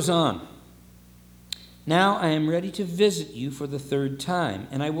 He goes on. Now I am ready to visit you for the 3rd time,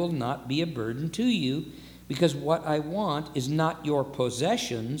 and I will not be a burden to you, because what I want is not your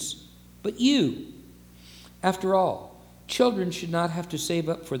possessions, but you. After all, children should not have to save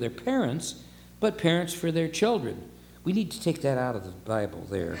up for their parents, but parents for their children. We need to take that out of the Bible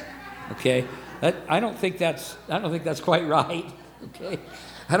there, okay? I don't think that's quite right, okay?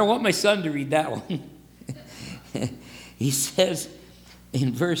 I don't want my son to read that one. He says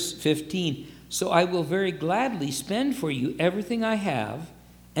in verse 15, so I will very gladly spend for you everything I have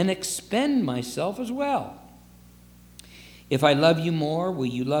and expend myself as well. If I love you more, will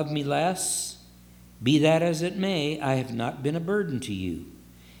you love me less? Be that as it may, I have not been a burden to you.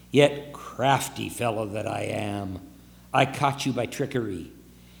 Yet, crafty fellow that I am, I caught you by trickery.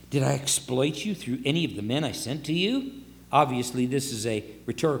 Did I exploit you through any of the men I sent to you? Obviously, this is a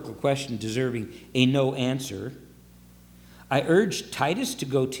rhetorical question deserving a no answer. I urged Titus to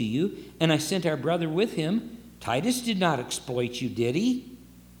go to you, and I sent our brother with him. Titus did not exploit you, did he?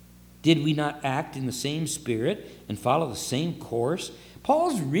 Did we not act in the same spirit and follow the same course?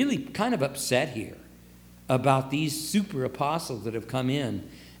 Paul's really kind of upset here about these super apostles that have come in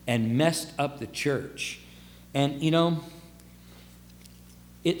and messed up the church. And,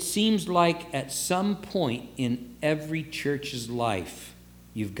 it seems like at some point in every church's life,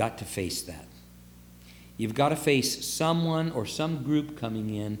 you've got to face that. You've got to face someone or some group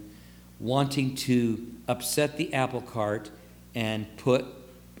coming in wanting to upset the apple cart and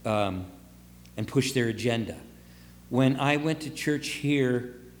push their agenda. When I went to church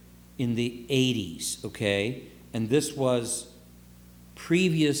here in the 80s, okay, and this was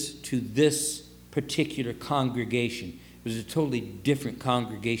previous to this particular congregation. It was a totally different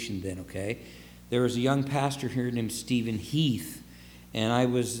congregation then, okay? There was a young pastor here named Stephen Heath, and I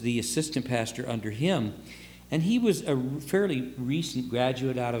was the assistant pastor under him. And he was a fairly recent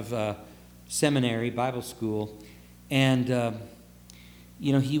graduate out of seminary, Bible school. And,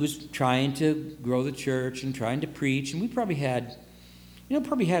 he was trying to grow the church and trying to preach. And we probably had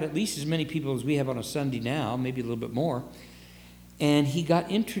at least as many people as we have on a Sunday now, maybe a little bit more. And he got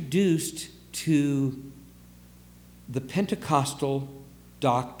introduced to the Pentecostal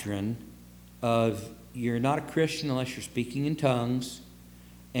doctrine of you're not a Christian unless you're speaking in tongues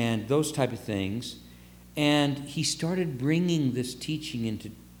and those type of things. And he started bringing this teaching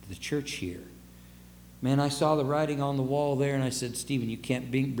into the church here. Man, I saw the writing on the wall there, and I said, Stephen, you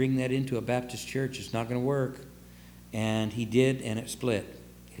can't bring that into a Baptist church. It's not going to work. And he did, and it split.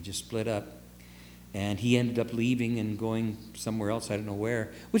 It just split up. And he ended up leaving and going somewhere else, I don't know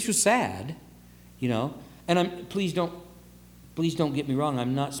where, which was sad, And please don't get me wrong.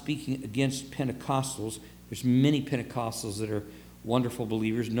 I'm not speaking against Pentecostals. There's many Pentecostals that are wonderful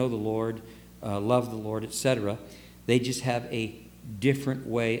believers, know the Lord, love the Lord, etc. They just have a different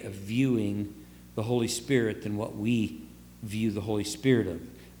way of viewing the Holy Spirit than what we view the Holy Spirit of.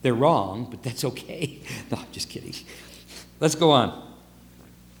 They're wrong, but that's okay. No, I'm just kidding. Let's go on.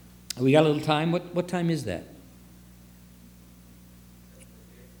 We got a little time. What time is that?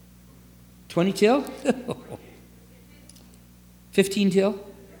 20 till? 15 till?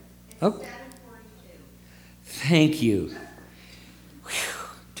 Oh. Thank you. Whew.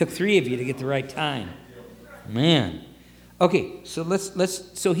 Took 3 of you to get the right time. Man. Okay, so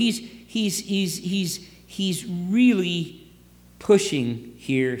so he's really pushing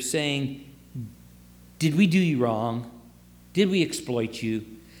here, saying, did we do you wrong? Did we exploit you?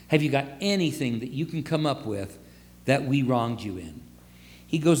 Have you got anything that you can come up with that we wronged you in?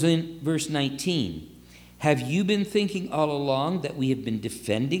 He goes in verse 19. Have you been thinking all along that we have been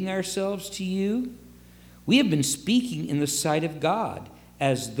defending ourselves to you? We have been speaking in the sight of God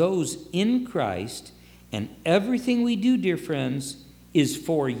as those in Christ, and everything we do, dear friends, is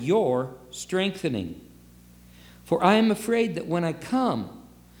for your strengthening. For I am afraid that when I come,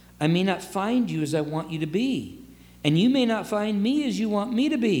 I may not find you as I want you to be, and you may not find me as you want me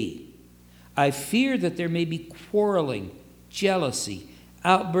to be. I fear that there may be quarreling, jealousy,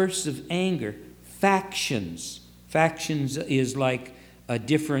 outbursts of anger, factions. Factions is like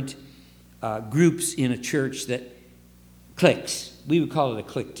different groups in a church that cliques. We would call it a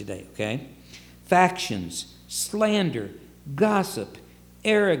clique today, okay? Factions, slander, gossip,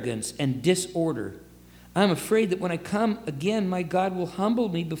 arrogance, and disorder. I'm afraid that when I come again, my God will humble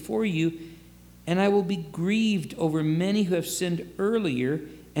me before you, and I will be grieved over many who have sinned earlier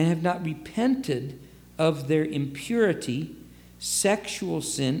and have not repented of their impurity, sexual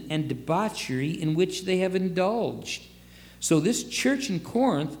sin, and debauchery in which they have indulged. So this church in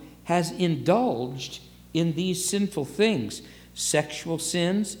Corinth has indulged in these sinful things, sexual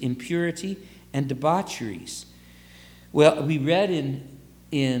sins, impurity, and debaucheries. Well, we read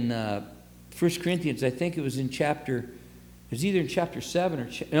in 1 Corinthians, I think it was either in chapter 7 or,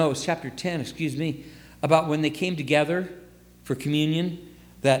 no, it was chapter 10, excuse me, about when they came together for communion,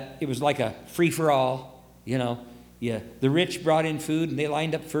 that it was like a free-for-all, you know. Yeah, the rich brought in food, and they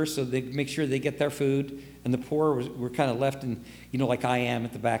lined up first so they make sure they get their food, and the poor were kind of left in, you know, like I am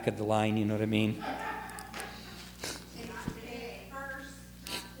at the back of the line, you know what I mean?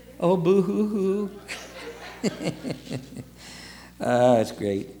 Oh, boo-hoo-hoo. That's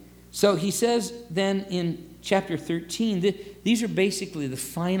great. So he says then in chapter 13, these are basically the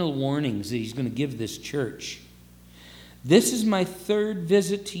final warnings that he's going to give this church. This is my 3rd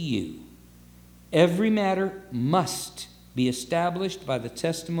visit to you. Every matter must be established by the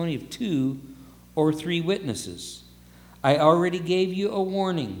testimony of 2 or 3 witnesses. I already gave you a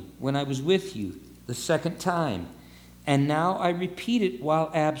warning when I was with you the 2nd time, and now I repeat it while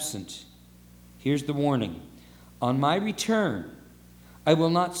absent. Here's the warning. On my return, I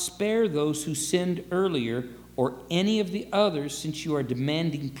will not spare those who sinned earlier or any of the others, since you are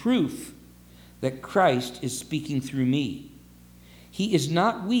demanding proof that Christ is speaking through me. He is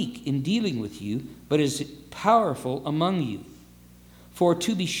not weak in dealing with you, but is powerful among you. For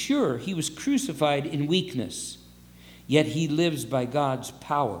to be sure, he was crucified in weakness, yet he lives by God's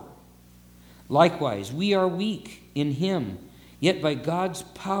power. Likewise, we are weak in him, yet by God's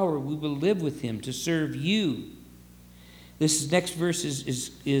power we will live with him to serve you. This next verse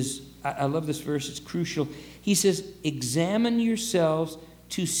is I love this verse, it's crucial. He says, examine yourselves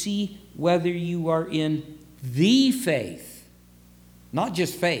to see whether you are in the faith. Not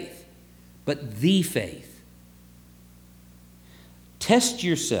just faith, but the faith. Test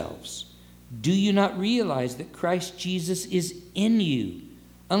yourselves. Do you not realize that Christ Jesus is in you?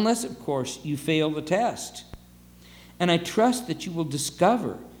 Unless, of course, you fail the test. And I trust that you will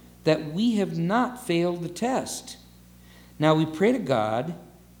discover that we have not failed the test. Now we pray to God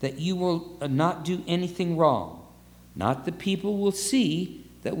that you will not do anything wrong. Not that people will see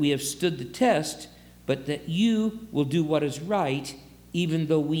that we have stood the test, but that you will do what is right, even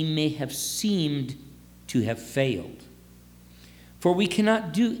though we may have seemed to have failed. For we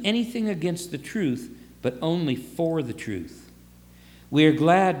cannot do anything against the truth, but only for the truth. We are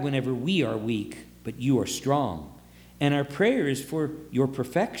glad whenever we are weak, but you are strong, and our prayer is for your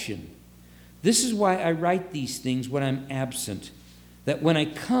perfection. This is why I write these things when I'm absent, that when I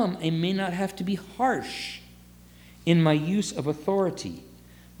come, I may not have to be harsh in my use of authority,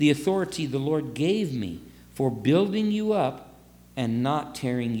 the authority the Lord gave me for building you up and not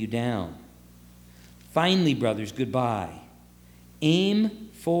tearing you down. Finally, brothers, goodbye. Aim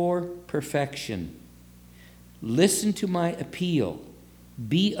for perfection. Listen to my appeal.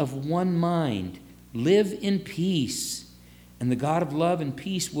 Be of one mind. Live in peace. And the God of love and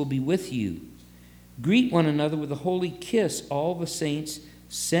peace will be with you. Greet one another with a holy kiss. All the saints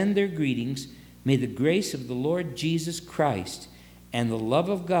send their greetings. May the grace of the Lord Jesus Christ and the love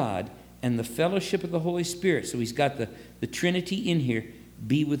of God and the fellowship of the Holy Spirit, so he's got the Trinity in here,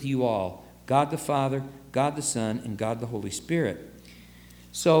 be with you all. God the Father, God the Son, and God the Holy Spirit.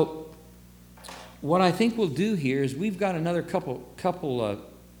 So what I think we'll do here is we've got another couple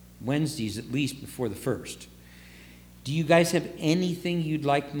Wednesdays at least before the first. Do you guys have anything you'd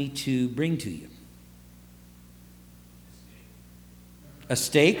like me to bring to you? A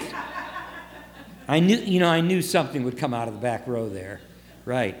steak? I knew something would come out of the back row there.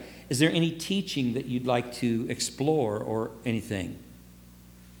 Right. Is there any teaching that you'd like to explore or anything?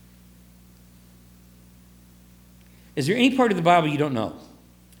 Is there any part of the Bible you don't know?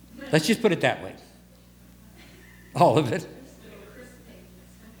 Let's just put it that way. All of it.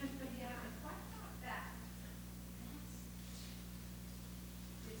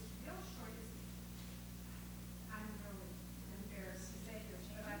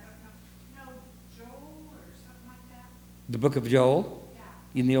 The book of Joel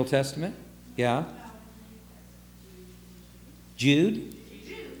in the Old Testament? Yeah. Jude?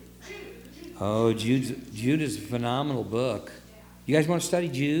 Oh, Jude is a phenomenal book. You guys want to study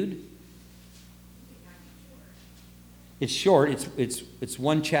Jude? It's short. It's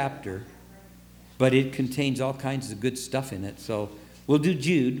one chapter, but it contains all kinds of good stuff in it. So we'll do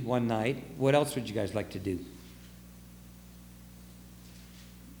Jude one night. What else would you guys like to do?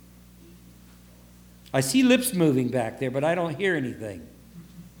 I see lips moving back there, but I don't hear anything.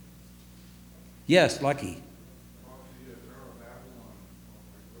 Yes, Lucky.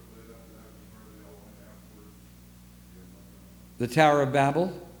 The Tower of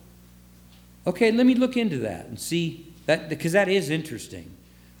Babel? Okay, let me look into that and see that, because that is interesting.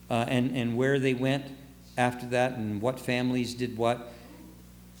 And where they went after that and what families did what.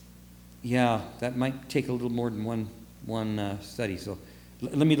 Yeah, that might take a little more than one study. So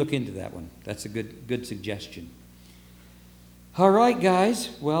let me look into that one. That's a good suggestion. All right, guys.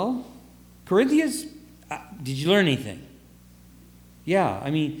 Well, Corinthians, did you learn anything? Yeah, I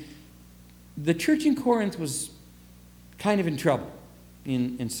mean, the church in Corinth was kind of in trouble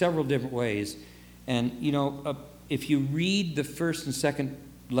in several different ways. And, if you read the first and second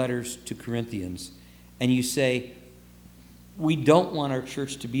letters to Corinthians and you say, we don't want our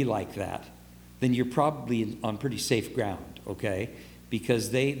church to be like that, then you're probably on pretty safe ground, okay?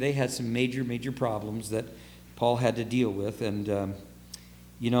 Because they had some major problems that Paul had to deal with. And,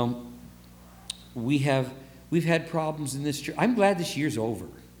 we've had problems in this church. I'm glad this year's over.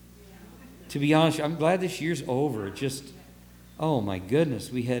 To be honest, I'm glad this year's over. Just, oh my goodness.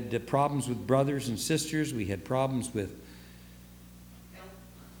 We had problems with brothers and sisters. We had problems with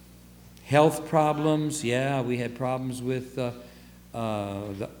health problems. Yeah, we had problems with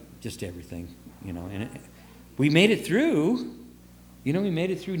just everything, And we made it through. We made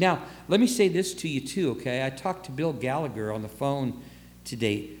it through. Now, let me say this to you too, okay? I talked to Bill Gallagher on the phone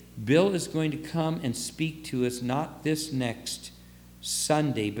today. Bill is going to come and speak to us not this next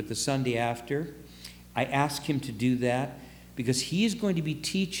Sunday, but the Sunday after. I asked him to do that because he is going to be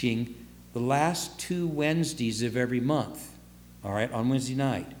teaching the last 2 Wednesdays of every month, all right, on Wednesday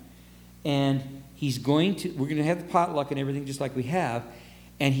night. And we're going to have the potluck and everything just like we have,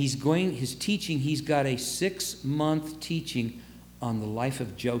 and he's got a 6-month teaching on the life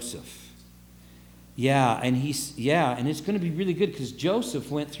of Joseph. Yeah, and it's going to be really good because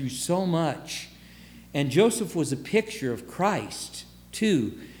Joseph went through so much. And Joseph was a picture of Christ,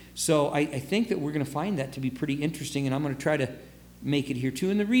 too. So I think that we're going to find that to be pretty interesting, and I'm going to try to make it here, too.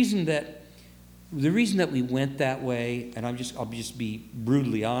 And the reason that we went that way, and I'll just be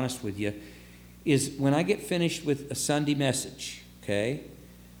brutally honest with you, is when I get finished with a Sunday message, okay?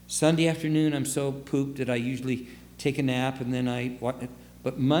 Sunday afternoon, I'm so pooped that I usually take a nap, and then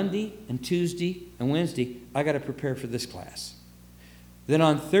but Monday and Tuesday and Wednesday, I got to prepare for this class. Then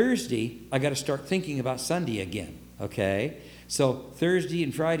on Thursday, I got to start thinking about Sunday again, okay? So Thursday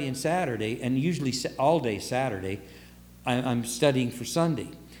and Friday and Saturday, and usually all day Saturday, I'm studying for Sunday.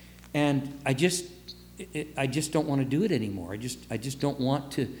 And I just don't want to do it anymore. I just don't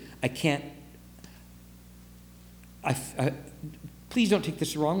want to. I can't. Please don't take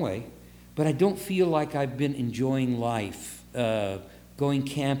this the wrong way, but I don't feel like I've been enjoying life, going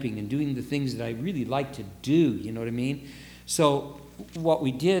camping and doing the things that I really like to do, you know what I mean? So what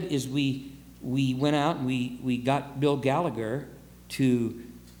we did is we went out and we got Bill Gallagher to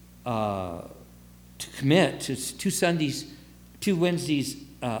commit to 2 Wednesdays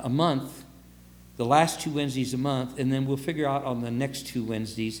a month, the last 2 Wednesdays a month, and then we'll figure out on the next 2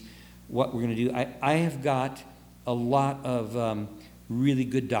 Wednesdays what we're going to do. I have got a lot of really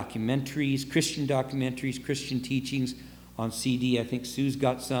good documentaries, Christian teachings on CD. I think Sue's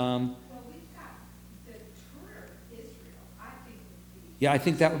got some. Well, we've got the tour of Israel, I think would be. Yeah, I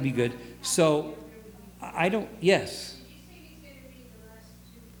think that would be good. So, I don't, yes. Did you say he's going to be the last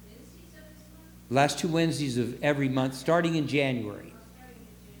 2 Wednesdays of this month? Last 2 Wednesdays of every month, starting in January.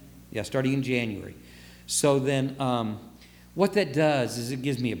 Yeah, starting in January. So then, what that does is it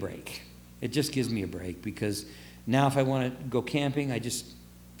gives me a break. It just gives me a break, because now if I want to go camping, I just,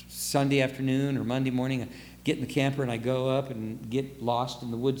 Sunday afternoon or Monday morning, I get in the camper and I go up and get lost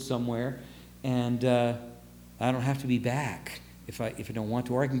in the woods somewhere, and I don't have to be back if I don't want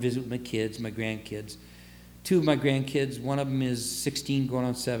to, or I can visit with my kids, my grandkids. 2 of my grandkids, one of them is 16 going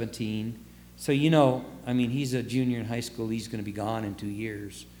on 17. So he's a junior in high school. He's going to be gone in 2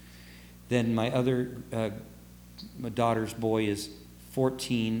 years. Then my other, my daughter's boy is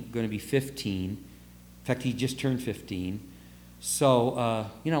 14, going to be 15. In fact, he just turned 15. So,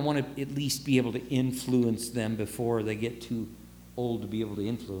 I want to at least be able to influence them before they get too old to be able to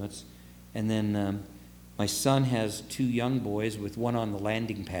influence. And then my son has 2 young boys with one on the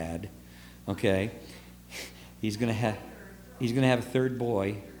landing pad. Okay, he's going to have a 3rd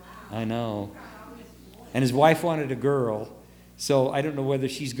boy. I know. And his wife wanted a girl, so I don't know whether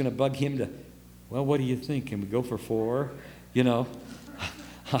she's going to bug him to, well, what do you think? Can we go for 4?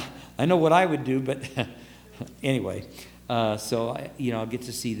 I know what I would do, but anyway. So I'll get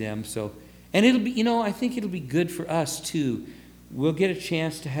to see them. So, and it'll be, I think it'll be good for us too. We'll get a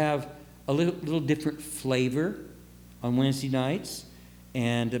chance to have a little different flavor on Wednesday nights.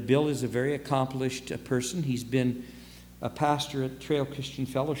 And Bill is a very accomplished person. He's been a pastor at Trail Christian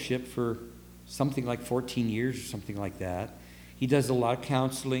Fellowship for something like 14 years or something like that. He does a lot of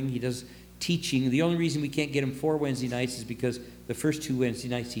counseling. He does teaching. The only reason we can't get him 4 Wednesday nights is because the first 2 Wednesday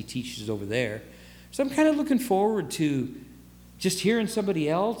nights he teaches over there. So I'm kind of looking forward to just hearing somebody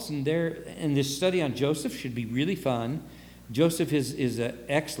else, and this study on Joseph should be really fun. Joseph is an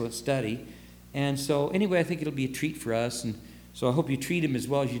excellent study. And so anyway, I think it'll be a treat for us, and so I hope you treat him as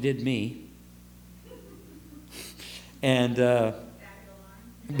well as you did me. And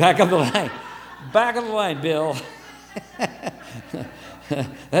back of the line. Back of the line, Bill.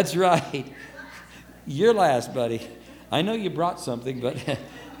 That's right. You're last, buddy. I know you brought something, but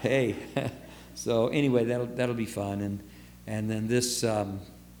hey. So anyway, that'll be fun, and then this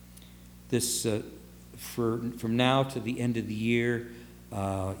from now to the end of the year,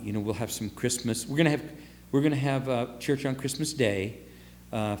 we'll have some Christmas. We're gonna have church on Christmas Day.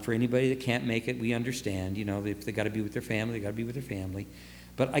 For anybody that can't make it, we understand. If they got to be with their family, they got to be with their family.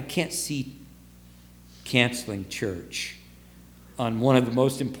 But I can't see canceling church on one of the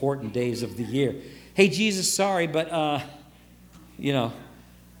most important days of the year. Hey, Jesus, sorry, but the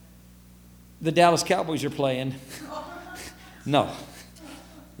Dallas Cowboys are playing. No.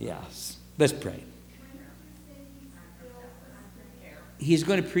 Yes. Let's pray. He's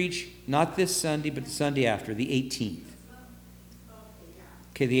going to preach not this Sunday, but the Sunday after, the 18th.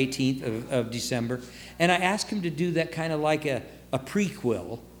 Okay, the 18th of December. And I asked him to do that kind of like a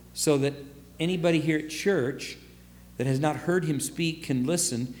prequel, so that anybody here at church that has not heard him speak can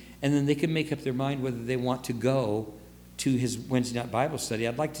listen, and then they can make up their mind whether they want to go to his Wednesday night Bible study.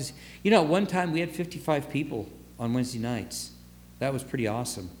 I'd like to see, at one time we had 55 people on Wednesday nights. That was pretty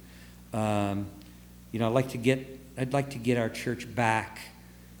awesome. I'd like to get our church back,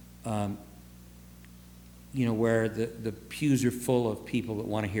 where the pews are full of people that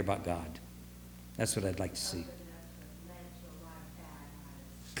want to hear about God. That's what I'd like to see.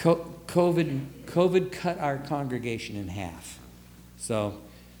 COVID cut our congregation in half. So,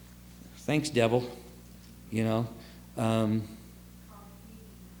 thanks, devil. Yeah,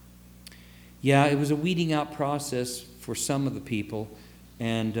 it was a weeding out process for some of the people,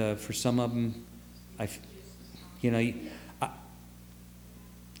 and for some of them, when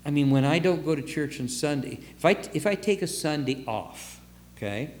I don't go to church on Sunday, if I take a Sunday off,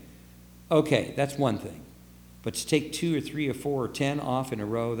 okay, that's one thing. But to take 2 or 3 or 4 or 10 off in a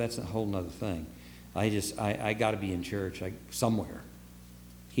row, that's a whole nother thing. I got to be in church somewhere.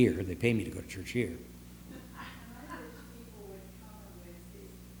 Here, they pay me to go to church here.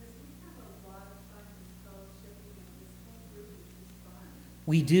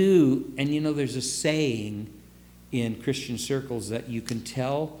 We do, and there's a saying in Christian circles that you can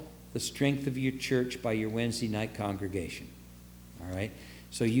tell the strength of your church by your Wednesday night congregation. All right?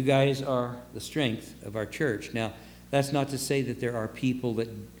 So you guys are the strength of our church. Now, that's not to say that there are people that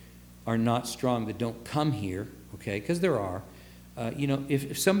are not strong that don't come here, okay? Because there are.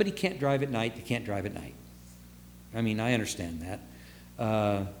 If somebody can't drive at night, they can't drive at night. I understand that.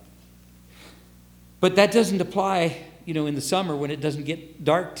 But that doesn't apply in the summer when it doesn't get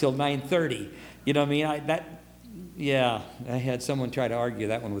dark till 9:30. You know what I mean? I had someone try to argue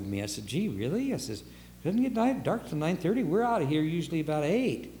that one with me. I said, gee, really? I says, it doesn't get dark till 9:30. We're out of here usually about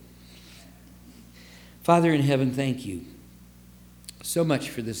 8. Father in heaven, thank you so much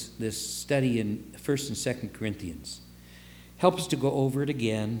for this study in 1st and 2nd Corinthians. Help us to go over it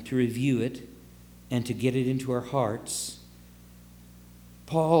again, to review it, and to get it into our hearts.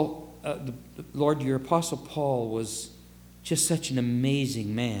 Lord, your Apostle Paul was just such an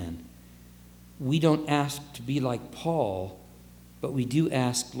amazing man. We don't ask to be like Paul, but we do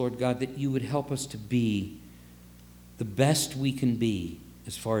ask, Lord God, that you would help us to be the best we can be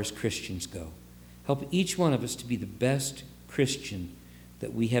as far as Christians go. Help each one of us to be the best Christian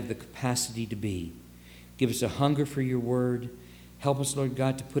that we have the capacity to be. Give us a hunger for your word. Help us, Lord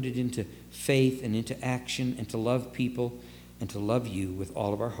God, to put it into faith and into action and to love people and to love you with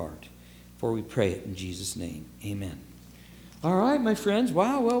all of our heart. For we pray it in Jesus' name. Amen. All right, my friends.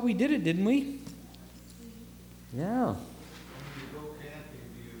 Wow, well, we did it, didn't we? Yeah. When you go camping,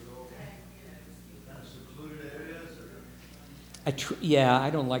 do you go kind of secluded areas? I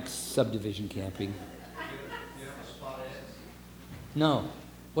don't like subdivision camping. Do you have a spot X? No.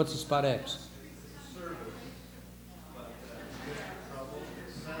 What's a spot X?